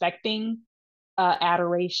expecting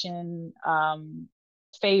adoration,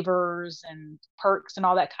 favors, and perks and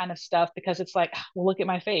all that kind of stuff, because it's like, "Ah, well, look at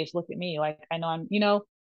my face, look at me. Like, I know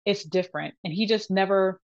it's different." And he just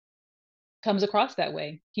never comes across that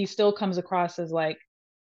way. He still comes across as like,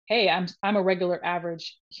 hey, I'm a regular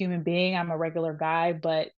average human being. I'm a regular guy,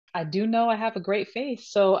 but I do know I have a great face,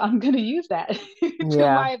 so I'm gonna use that to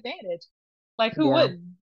Yeah. my advantage. Like, who Yeah.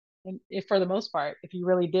 wouldn't? And if for the most part, if you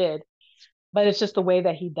really did. But it's just the way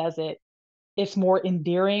that he does it. It's more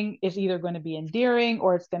endearing. It's either going to be endearing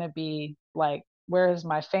or it's going to be like, where is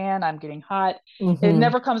my fan? I'm getting hot. It Hmm.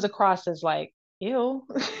 never comes across as like, ew,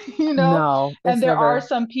 you know? No, And it's there are never.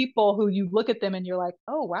 some people who you look at them and you're like,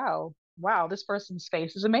 oh, wow, wow, this person's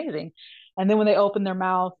face is amazing. And then when they open their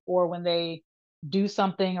mouth or when they do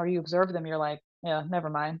something or you observe them, you're like, yeah, never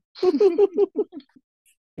mind.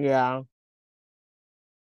 Yeah.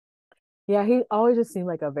 Yeah, he always just seemed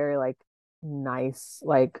like a very like nice,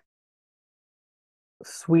 like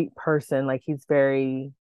sweet person. Like he's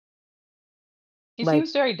very He like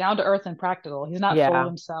seems very down to earth and practical. He's not full of yeah,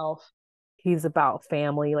 himself. he's about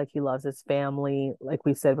family. Like he loves his family. Like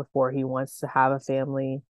we said before, he wants to have a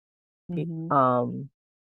family. He, Hmm.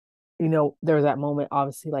 there was that moment,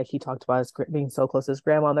 obviously, like he talked about his being so close to his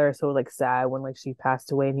grandmother, so like sad when like she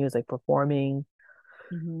passed away and he was like performing.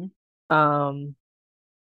 Hmm. Um,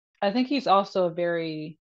 I think he's also a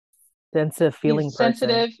very sensitive feeling he's person.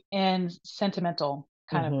 sensitive and sentimental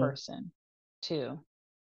kind of Hmm. person too.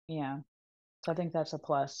 Yeah. So I think that's a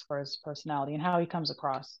plus for his personality and how he comes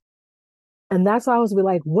across. And that's why I was be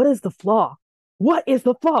like, what is the flaw? What is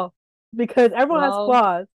the flaw? Because everyone has Well,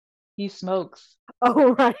 flaws. he smokes.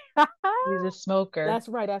 Oh, right. He's a smoker. That's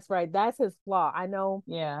right. That's right. That's his flaw. I know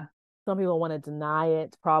Yeah. some people want to deny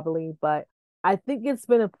it probably, but I think there's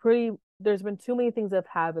been too many things that have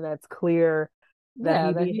happened that's clear that Yeah,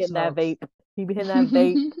 he that be he hitting that smokes. vape. He be hitting that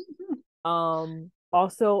vape.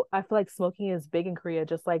 Also, I feel like smoking is big in Korea,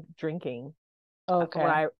 just like drinking. From what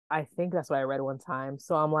Okay. I think that's what I read one time.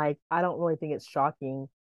 So I'm like, I don't really think it's shocking.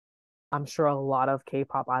 I'm sure a lot of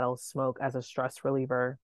K-pop idols smoke as a stress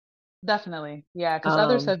reliever. Definitely. Yeah, because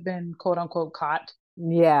others Um, have been quote unquote caught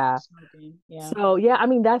yeah. smoking. Yeah. So yeah, I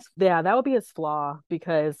mean that would be his flaw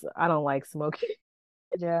because I don't like smoking.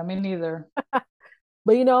 Yeah, me neither.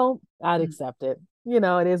 But I'd accept it.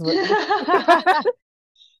 It is what For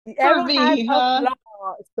everyone has me, a huh?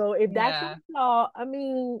 flaw. So if that's your Yeah. flaw, I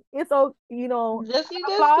mean, it's okay, Just I you have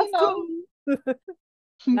just, flaws too.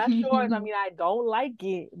 Not yours. I mean, I don't like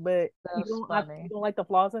it, but that's you funny. don't like the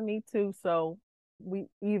flaws in me too, so we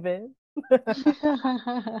even.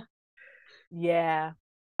 Yeah.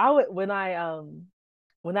 I would when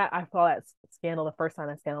that I saw that scandal the first time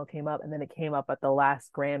that scandal came up and then it came up at the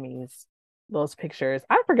last Grammys, those pictures.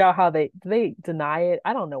 I forgot how they deny it.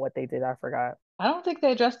 I don't know what they did. I forgot. I don't think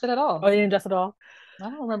they addressed it at Oh, all. they didn't adjust it all. I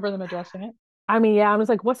don't remember them addressing it. I mean, yeah, I'm just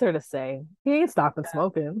like, what's there to say? He ain't stopping Yeah.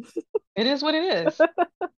 smoking. It is what it is.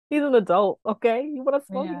 He's an adult, okay? You want to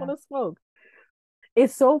smoke? You Yeah. want to smoke.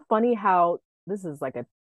 It's so funny how this is like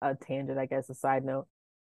a tangent, I guess, a side note.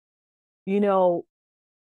 You know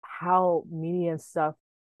how media and stuff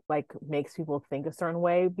like makes people think a certain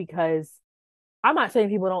way because I'm not saying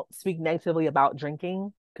people don't speak negatively about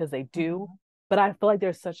drinking because they do, Hmm. but I feel like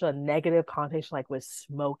there's such a negative connotation like with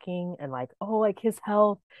smoking and like, oh, like his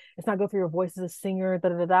health, it's not good for your voice as a singer, da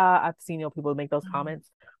da da da. I've seen people make those Hmm. comments.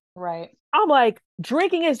 Right. I'm like,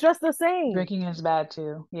 drinking is just the same. Drinking is bad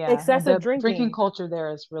too. Yeah. And Excessive the drinking drinking. culture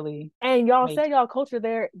there is really And y'all made. said y'all culture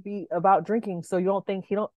there be about drinking, so you don't think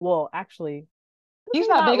he don't well, actually, He's he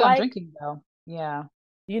not not big on like? drinking though. Yeah.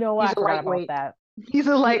 You know what? He's I a forgot about lightweight. that. He's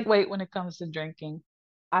a He, lightweight when it comes to drinking.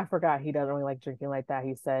 I forgot he doesn't really like drinking like that.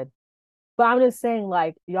 He said, but I'm just saying,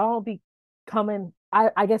 like, y'all be coming.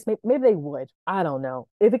 I guess maybe they would. I don't know.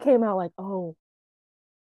 If it came out like, oh,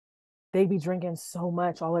 they be drinking so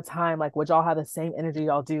much all the time, like, would y'all have the same energy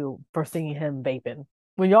y'all do for seeing him vaping?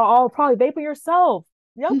 When y'all all probably vaping yourself.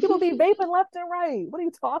 Young people be vaping left and right. What are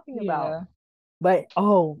you talking about? Yeah. But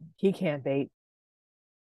oh, he can't vape.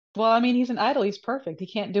 Well, I mean, he's an idol. He's perfect. He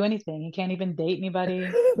can't do anything. He can't even date anybody.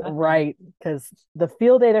 Nothing. Right. Because the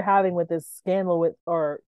field day they're having with this scandal with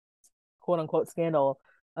or quote unquote scandal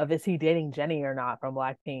of is he dating Jenny or not from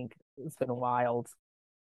Blackpink. It's been wild.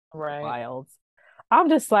 Right. Wild. I'm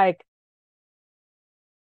just like,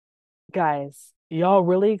 guys, y'all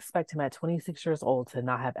really expect him at 26 years old to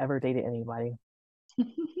not have ever dated anybody?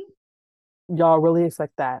 Y'all really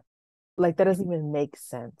expect that? Like that doesn't even make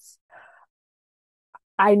sense.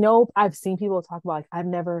 I know I've seen people talk about like I've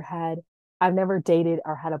never dated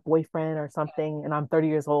or had a boyfriend or something and I'm 30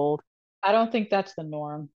 years old. I don't think that's the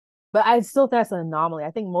norm. But I still think that's an anomaly.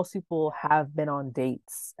 I think most people have been on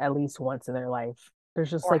dates at least once in their life.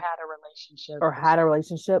 There's just Or like had a relationship or or had a something.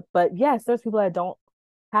 relationship. But yes, there's people that don't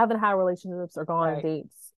haven't had relationships or gone on Right.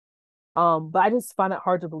 dates. But I just find it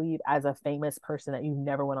hard to believe as a famous person that you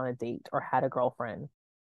never went on a date or had a girlfriend.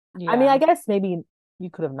 I mean, I Yeah. guess maybe you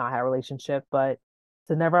could have not had a relationship, but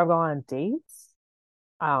to never have gone on dates,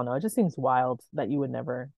 I don't know. It just seems wild that you would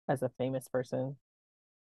never as a famous person.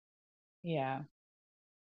 Yeah.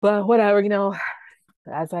 But whatever,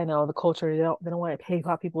 as I know, the culture they don't want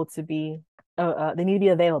K-pop people to be they need to be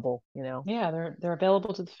available, you know. Yeah, they're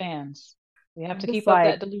available to the fans. We have I'm to just keep up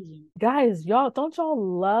like, that delusion. guys, y'all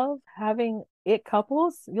love having it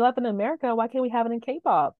couples? You love it in America, why can't we have it in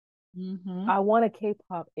K-pop? Hmm. I want a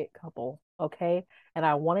K-pop it couple, okay? And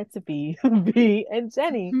I want it to be V and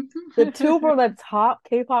Jenny, the two from the top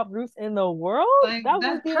K-pop groups in the world. Like That would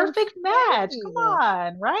that be perfect match. Come insane.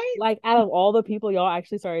 on, right? Like out of all the people y'all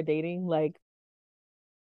actually started dating, like,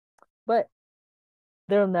 but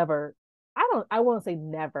they'll never. I don't. I won't say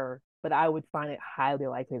never, but I would find it highly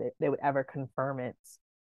likely that they would ever confirm it.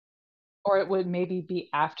 Or it would maybe be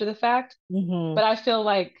after the fact. Hmm. But I feel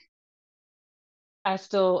like I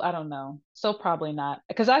don't know. So probably not.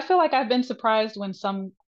 Because I feel like I've been surprised when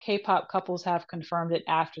some K-pop couples have confirmed it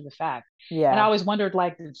after the fact. And I Yeah. always wondered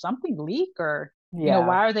like, did something leak or Yeah.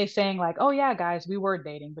 why are they saying like, oh yeah, guys, we were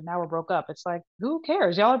dating, but now we're broke up? It's like, who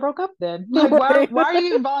cares? Y'all are broke up then. Like, Right. why are you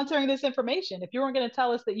even volunteering this information? If you weren't gonna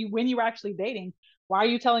tell us that when you were actually dating, why are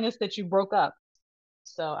you telling us that you broke up?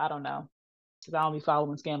 So I don't know. Because I don't be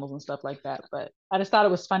following scandals and stuff like that. But I just thought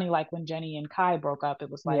it was funny, like when Jenny and Kai broke up, it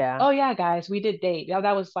was like, Yeah. oh yeah, guys, we did date. Yeah,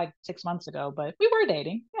 that was like 6 months ago, but we were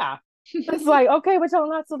dating. Yeah. It's like okay, but y'all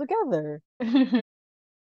not still together.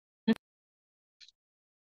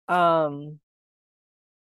 Um,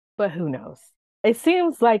 but who knows? It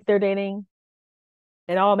seems like they're dating.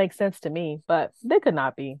 It all makes sense to me, but they could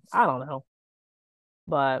not be. I don't know.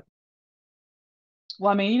 But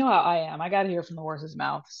Well, I mean, you know how I am. I got to hear from the horse's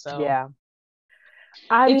mouth. So yeah.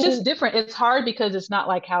 I it's just mean, different. It's hard because it's not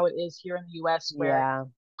like how it is here in the US where yeah,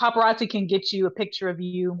 paparazzi can get you a picture of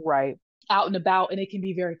you right. out and about and it can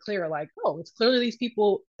be very clear, like, oh, it's clearly these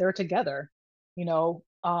people, they're together,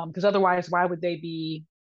 because otherwise, why would they be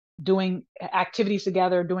doing activities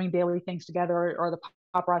together, doing daily things together, or the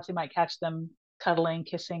paparazzi might catch them cuddling,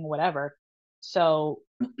 kissing, whatever. So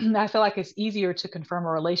I feel like it's easier to confirm a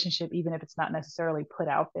relationship, even if it's not necessarily put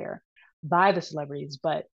out there by the celebrities.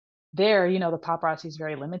 But there, the paparazzi is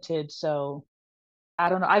very limited. So I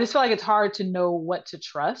don't know. I just feel like it's hard to know what to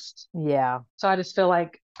trust. Yeah. So I just feel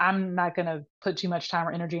like I'm not going to put too much time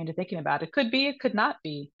or energy into thinking about it. Could be, it could not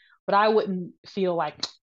be. But I wouldn't feel like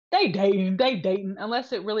they dating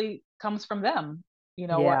unless it really comes from them,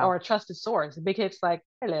 Yeah. or a trusted source. Big Hit's like,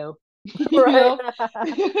 hello, Right.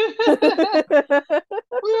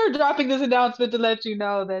 we're dropping this announcement to let you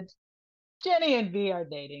know that Jenny and V are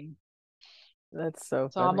dating. That's so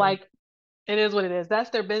So I'm funny. like, it is what it is. That's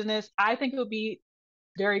their business. I think it would be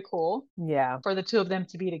very cool Yeah. for the two of them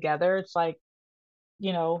to be together. It's like,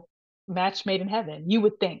 you know, match made in heaven. You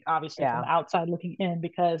would think, obviously, from Yeah. the outside looking in,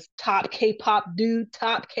 because top K-pop dude,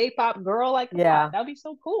 top K-pop girl, like, come on, Yeah. that'd be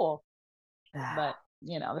so cool. But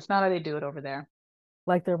that's not how they do it over there.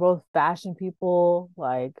 Like they're both fashion people,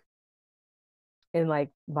 like in like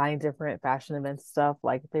buying different fashion event stuff.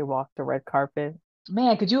 Like they walk the red carpet.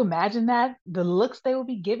 Man, could you imagine that? The looks they will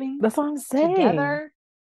be giving That's what I'm saying. together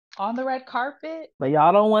on the red carpet. But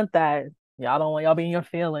y'all don't want that. Y'all don't want y'all being your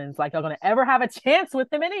feelings. Like y'all gonna ever have a chance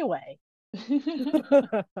with him anyway.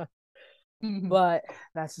 Mhm. but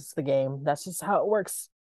that's just the game. That's just how it works.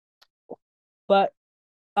 But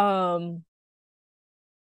um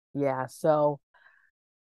yeah, so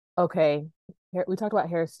okay. We talked about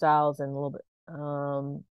hairstyles and a little bit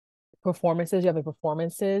performances. You have any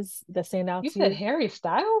performances that stand out You to said you? Harry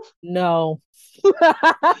Styles? No.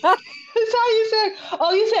 That's how you said.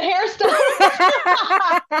 Oh, you said hairstyles.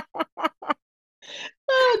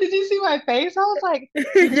 Oh, did you see my face? I was like,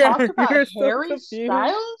 you Yeah, talked about you're so Harry confused.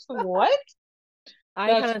 Styles? What? I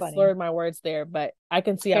That's kind of funny. slurred my words there, but I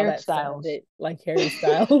can see how that Hairstyles. sounded like Harry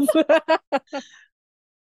Styles.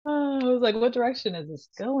 Oh, I was like, what direction is this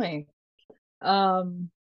going? Um,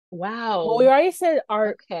 Well, we wow. already said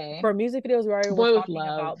our Okay. for music videos, we already were Boy with talking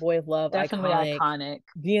Love. about Boy with Love, Definitely iconic. iconic.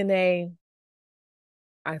 DNA,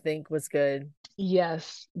 I think was good.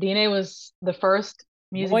 Yes. DNA was the first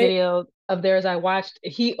music Boy, video of theirs I watched.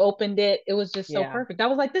 He opened it. It was just so yeah. perfect. I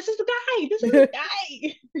was like, this is the guy. This is the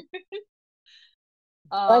guy.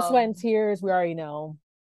 Blood, Sweat, and Um, Tears, we already know.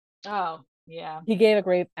 oh, yeah. He gave a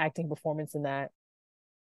great acting performance in that.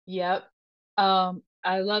 Yep.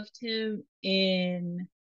 I loved him in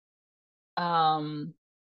um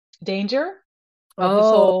Danger, like his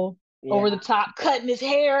Oh, whole over yeah. the top cutting his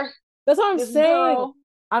hair. That's what I'm This saying. girl,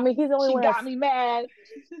 I mean, he's the only she one got me mad.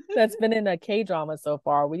 that's been in a K drama so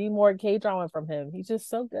far. We need more K drama from him. He's just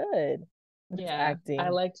so good with his Yeah, I acting.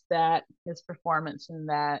 liked that, his performance in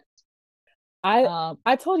that. I Um,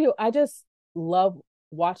 I told you I just love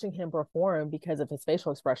watching him perform because of his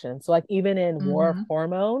facial expression. So like even in War of mhm.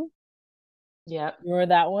 Hormone, Yep. you remember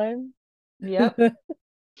that one? Yep.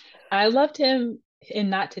 I loved him in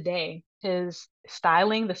Not Today. His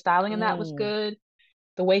styling, the styling in that was Mm, good.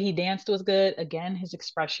 The way he danced was good. Again, his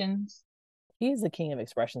expressions, he's the king of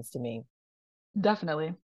expressions to me.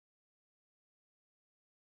 definitely.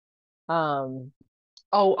 Um,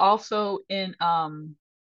 Oh, also in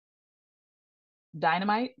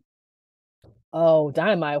Dynamite. oh,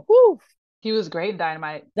 Dynamite. Whoo! He was great in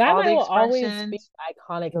Dynamite. All the Dynamite will always be expressions,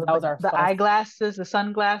 iconic because the, that was the the eyeglasses, the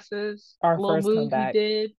sunglasses, the little first move he comeback.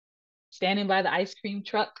 did, standing by the ice cream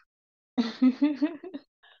truck.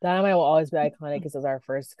 Dynamite will always be iconic because it was our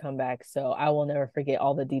first comeback. So I will never forget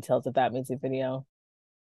all the details of that music video.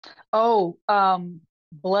 Oh,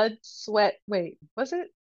 Blood, Sweat. Wait, was it?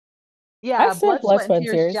 I Yeah, said Blood, Blood, Sweat, and Sweat, and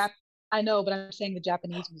Tears. Tears. I know, but I'm saying the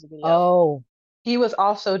Japanese music video. Oh, He was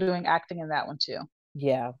also doing acting in that one too.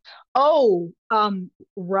 yeah. Oh,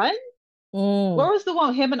 Run. Mm, Where was the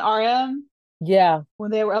one him and RM yeah.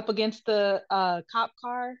 when they were up against the cop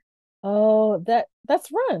car? Oh,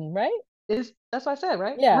 that's Run, right? Is that's what I said,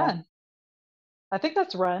 right? Yeah. Run. I think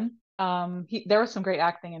that's Run. There was some great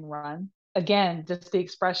acting in Run. Again, just the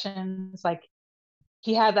expressions, like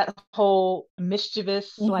he had that whole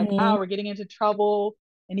mischievous, like, Hmm. oh, we're getting into trouble.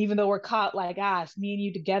 And even though we're caught, like, it's me and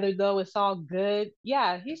you together, though, it's all good.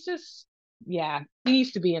 Yeah, he's just, yeah, he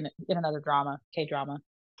needs to be in another drama, K drama.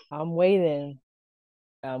 I'm waiting.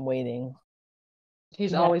 I'm waiting.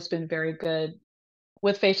 He's Yeah. always been very good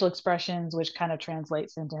with facial expressions, which kind of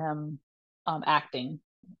translates into him acting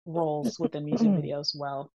roles within music videos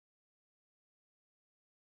well.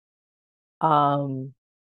 um.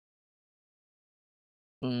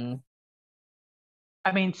 mm.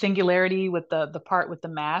 I mean, Singularity with the part with the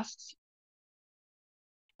masks,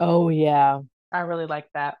 Oh yeah. I really like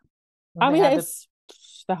that when I they mean, had the.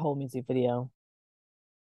 it's the whole music video.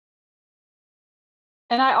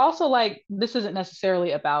 And I also like this isn't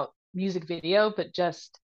necessarily about music video, but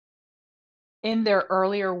just in their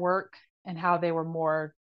earlier work and how they were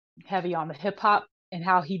more heavy on the hip hop and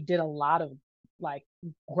how he did a lot of like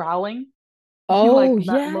growling, Oh like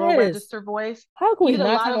not lower yes. register voice. How can He we did a not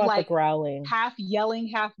lot talk of about the like growling? half yelling,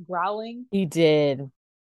 half growling, He did.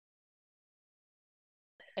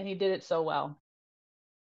 and he did it so well.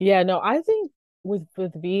 Yeah, no, I think with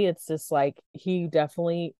V, it's just like he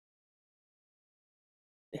definitely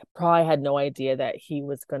probably had no idea that he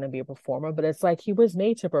was going to be a performer, but it's like he was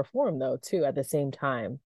made to perform though too at the same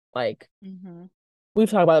time. Like Hmm. we've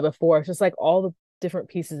talked about it before. It's just like all the different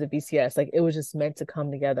pieces of BCS, like it was just meant to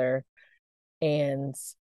come together. And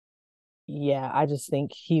yeah, I just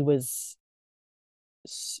think he was,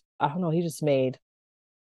 I don't know, he just made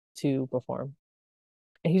to perform.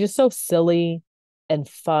 And he's just so silly and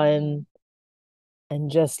Hmm. fun and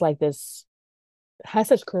just like this has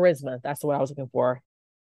such charisma. That's what I was looking for.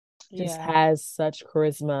 Just Yeah. has such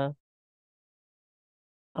charisma.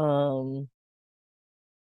 Um,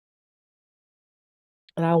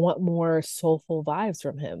 and I want more soulful vibes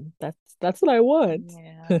from him. That's what I want.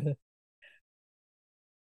 Yeah.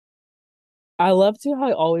 I love to how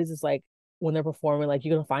he always is like when they're performing, like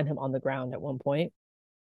you're gonna find him on the ground at one point.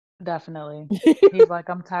 Definitely. He's like,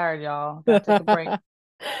 I'm tired, y'all. Gotta take a break.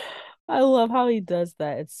 I love how he does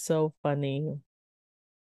that. It's so funny.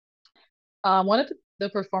 One of the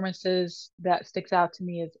performances that sticks out to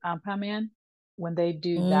me is Man. When they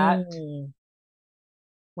do that, Mm.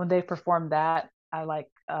 when they perform that, I like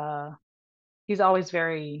he's always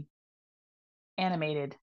very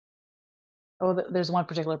animated. Oh, there's one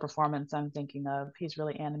particular performance I'm thinking of. He's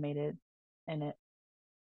really animated in it.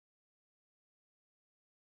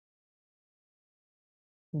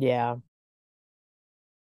 Yeah.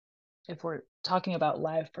 If we're talking about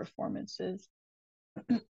live performances.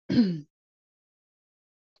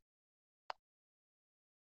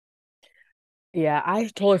 Yeah, I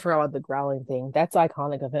totally forgot about the growling thing. That's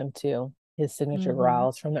iconic of him too. His signature Hmm.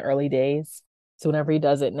 growls from the early days. So whenever he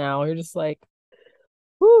does it now, you're just like,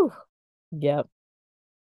 whoo, yep.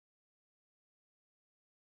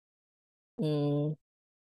 Mm,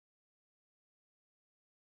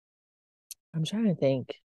 I'm trying to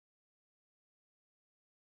think.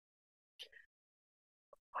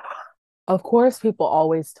 Of course, people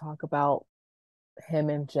always talk about him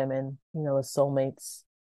and Jimin, as soulmates.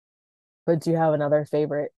 But do you have another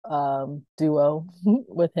favorite duo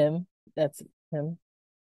with him? That's him.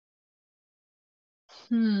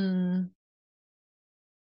 Hmm.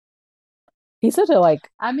 He's such a like,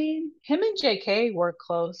 I mean, him and JK were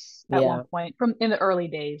close at one yeah. point from in the early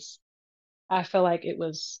days. I feel like it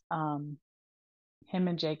was him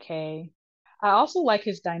and JK. I also like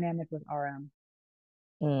his dynamic with RM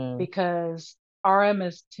Mm. because RM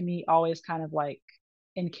is to me always kind of like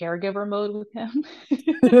in caregiver mode with him.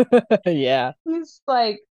 Yeah. He's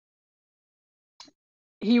like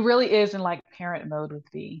he really is in like parent mode with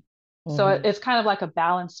V. So Hmm. it's kind of like a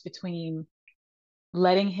balance between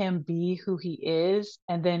letting him be who he is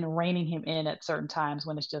and then reining him in at certain times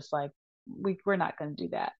when it's just like we're not going to do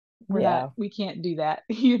that. Yeah. We can't do that,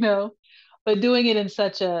 but doing it in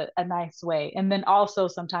such a nice way. And then also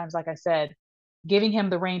sometimes, like I said, giving him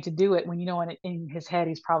the rein to do it when in his head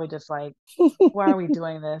he's probably just like, why are we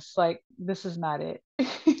doing this? Like, this is not it.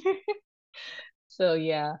 So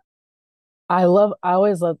yeah. I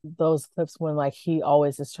always love those clips when like he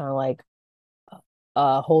always is trying to like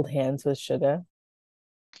hold hands with Sugar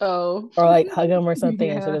Oh. or like hug him or something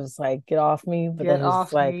and Yeah. Sugar's just like get off me, but then Get he's just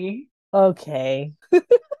off like, me. okay.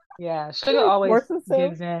 Yeah, He Sugar like always forces him.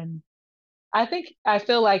 gives in. I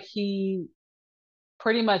feel like he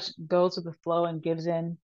pretty much goes with the flow and gives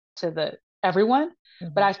in to the everyone.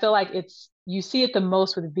 But Mhm. I feel like it's you see it the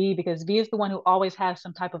most with V because V is the one who always has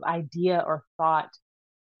some type of idea or thought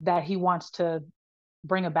that he wants to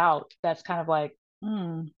bring about. That's kind of like,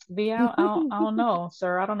 V, I don't know,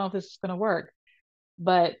 sir. I don't know if this is gonna work.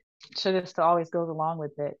 But Sugar still always goes along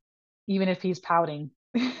with it, even if he's pouting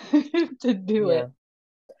to do Yeah. it.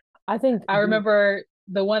 I think I the remember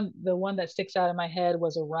the one that sticks out in my head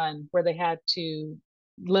was a run where they had to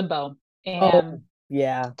limbo oh and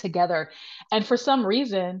yeah, together. And for some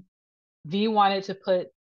reason, V wanted to put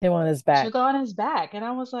him on his back. Sugar on his back. And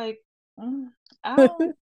I was like, I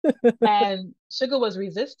don't. And Sugar was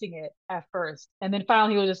resisting it at first. And then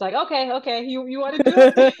finally he was just like, okay, okay, you want to do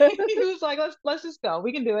it? He was like, let's just go.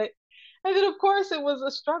 We can do it. And then of course it was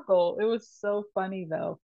a struggle. It was so funny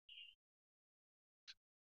though.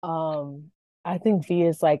 um I think V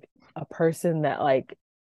is like a person that like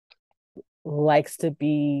likes to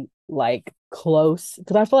be like close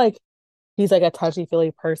because I feel like he's like a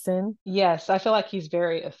touchy-feely person. Yes, I feel like he's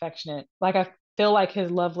very affectionate. Like I feel like his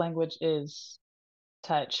love language is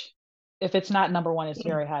touch. If it's not number one, it's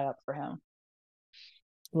very high up for him.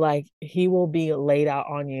 Like he will be laid out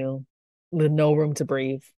on you with no room to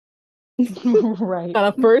breathe. Right. Kind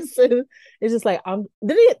of person. It's just like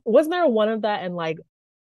did he wasn't there one of that and like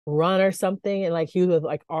Run or something and like he was with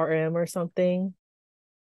like RM or something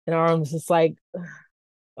and RM's just like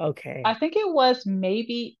okay I think it was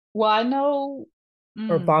maybe, well, I know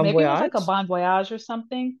or Bon maybe it was like a Voyage. Bon Voyage or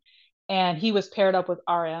something. And he was paired up with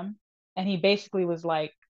RM. And he basically was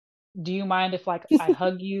like, do you mind if like I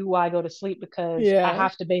hug you while I go to sleep? Because I Yeah.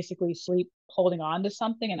 have to basically sleep holding on to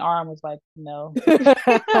something. And RM was like, no.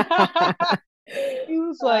 He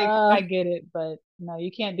was like, uh I get it, but no, you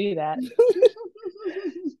can't do that.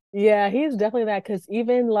 Yeah, he's definitely that because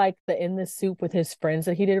even like the In the Soup with his friends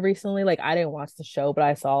that he did recently, like I didn't watch the show, but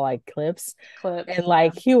I saw like clips and Clips, yeah.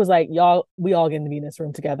 like he was like, y'all, we all get to be in this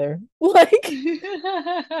room together. Like,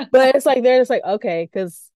 but it's like they're just like, okay,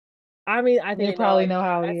 because I mean, I think They they know probably like know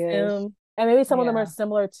how he that's is. him. And maybe some of them are Yeah.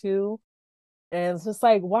 similar too. And it's just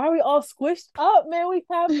like, why are we all squished up, man? We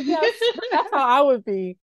have to be out. That's how I would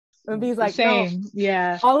be. And V's like, no, Same.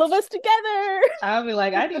 Yeah. all of us together. I'll be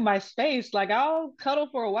like, I need my space. Like I'll cuddle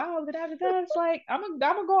for a while, but after that, it's like I'm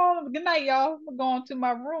gonna go on. Good night, y'all. I'm gonna go on to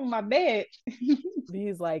my room, my bed.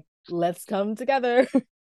 V's like, let's come together.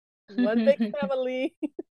 One big family.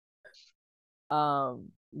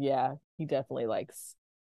 Yeah, he definitely likes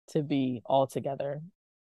to be all together.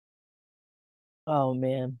 Oh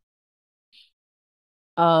man.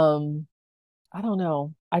 Um, I don't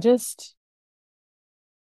know. I just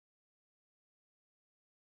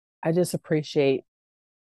appreciate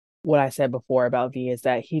what I said before about V is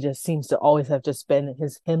that he just seems to always have just been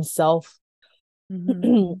himself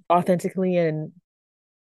Hmm. authentically, and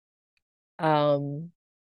um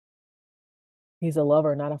he's a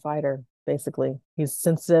lover, not a fighter, basically. He's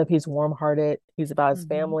sensitive, he's warm-hearted, he's about his Hmm.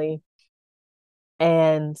 family.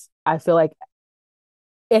 And I feel like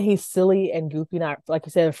and he's silly and goofy, not like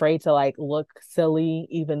you said, afraid to like look silly,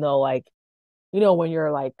 even though like, when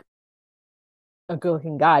you're like a good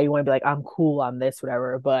looking guy, you want to be like, I'm cool, I'm this,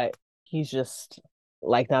 whatever. But he's just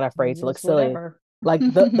like not afraid He to look is silly. whatever. Like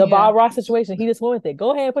the Yeah. Bob Ross situation, he just went with it.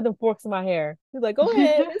 Go ahead, put them forks in my hair. He's like, go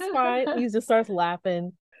ahead, it's fine. He just starts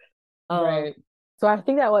laughing. Um, Right. so I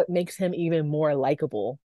think that what makes him even more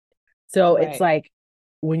likable. So it's Right. like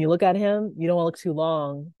when you look at him, you don't want to look too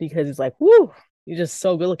long because he's like, whoo, you're just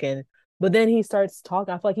so good looking. But then he starts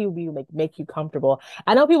talking. I feel like he would be like make you comfortable.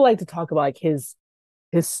 I know people like to talk about like his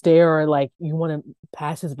stare or like you want to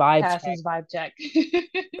pass his vibe Pass check his vibe check.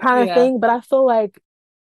 kind of Yeah. thing. But I feel like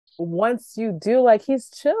once you do, like he's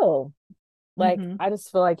chill. Like Hmm. I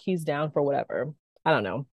just feel like he's down for whatever. I don't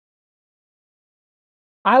know.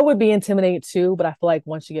 I would be intimidated too, but I feel like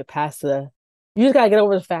once you get past you just gotta get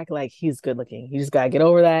over the fact like he's good looking. You just gotta get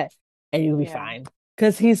over that, and you'll be Yeah. fine.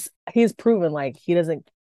 Because he's proven like he doesn't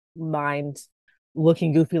mind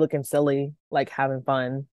looking goofy, looking silly, like having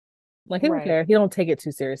fun. Like he don't Right. care. He don't take it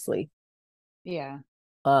too seriously. Yeah.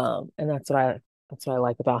 And that's what I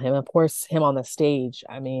like about him. Of course, him on the stage.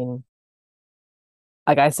 I mean,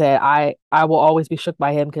 like I said, I will always be shook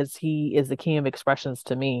by him because he is the king of expressions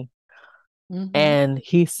to me, Hmm. and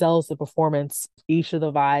he sells the performance, each of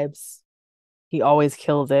the vibes. He always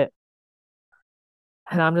kills it,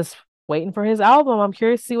 and I'm just waiting for his album. I'm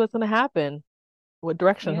curious to see what's gonna happen, what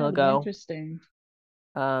direction Yeah, he'll it'll be go. interesting.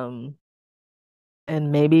 Um,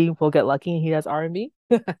 and maybe we'll get lucky and he does R&B.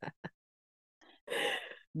 Maybe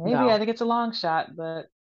I No. think it's a long shot, but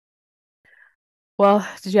Well,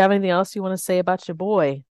 did you have anything else you want to say about your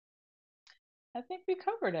boy? I think we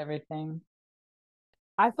covered everything.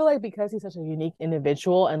 I feel like because he's such a unique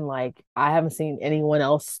individual and like I haven't seen anyone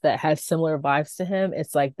else that has similar vibes to him,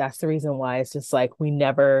 it's like that's the reason why it's just like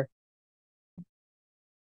we'll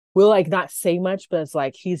like not say much, but it's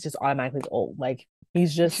like he's just automatically old. Like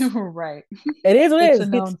he's just Right. it is what it It's is.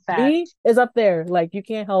 a known He fact. is up there. Like you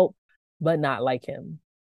can't help but not like him.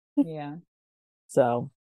 Yeah.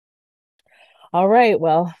 So, all right,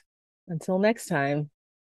 well, until next time,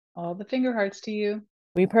 All the finger hearts to you.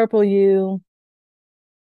 we purple you.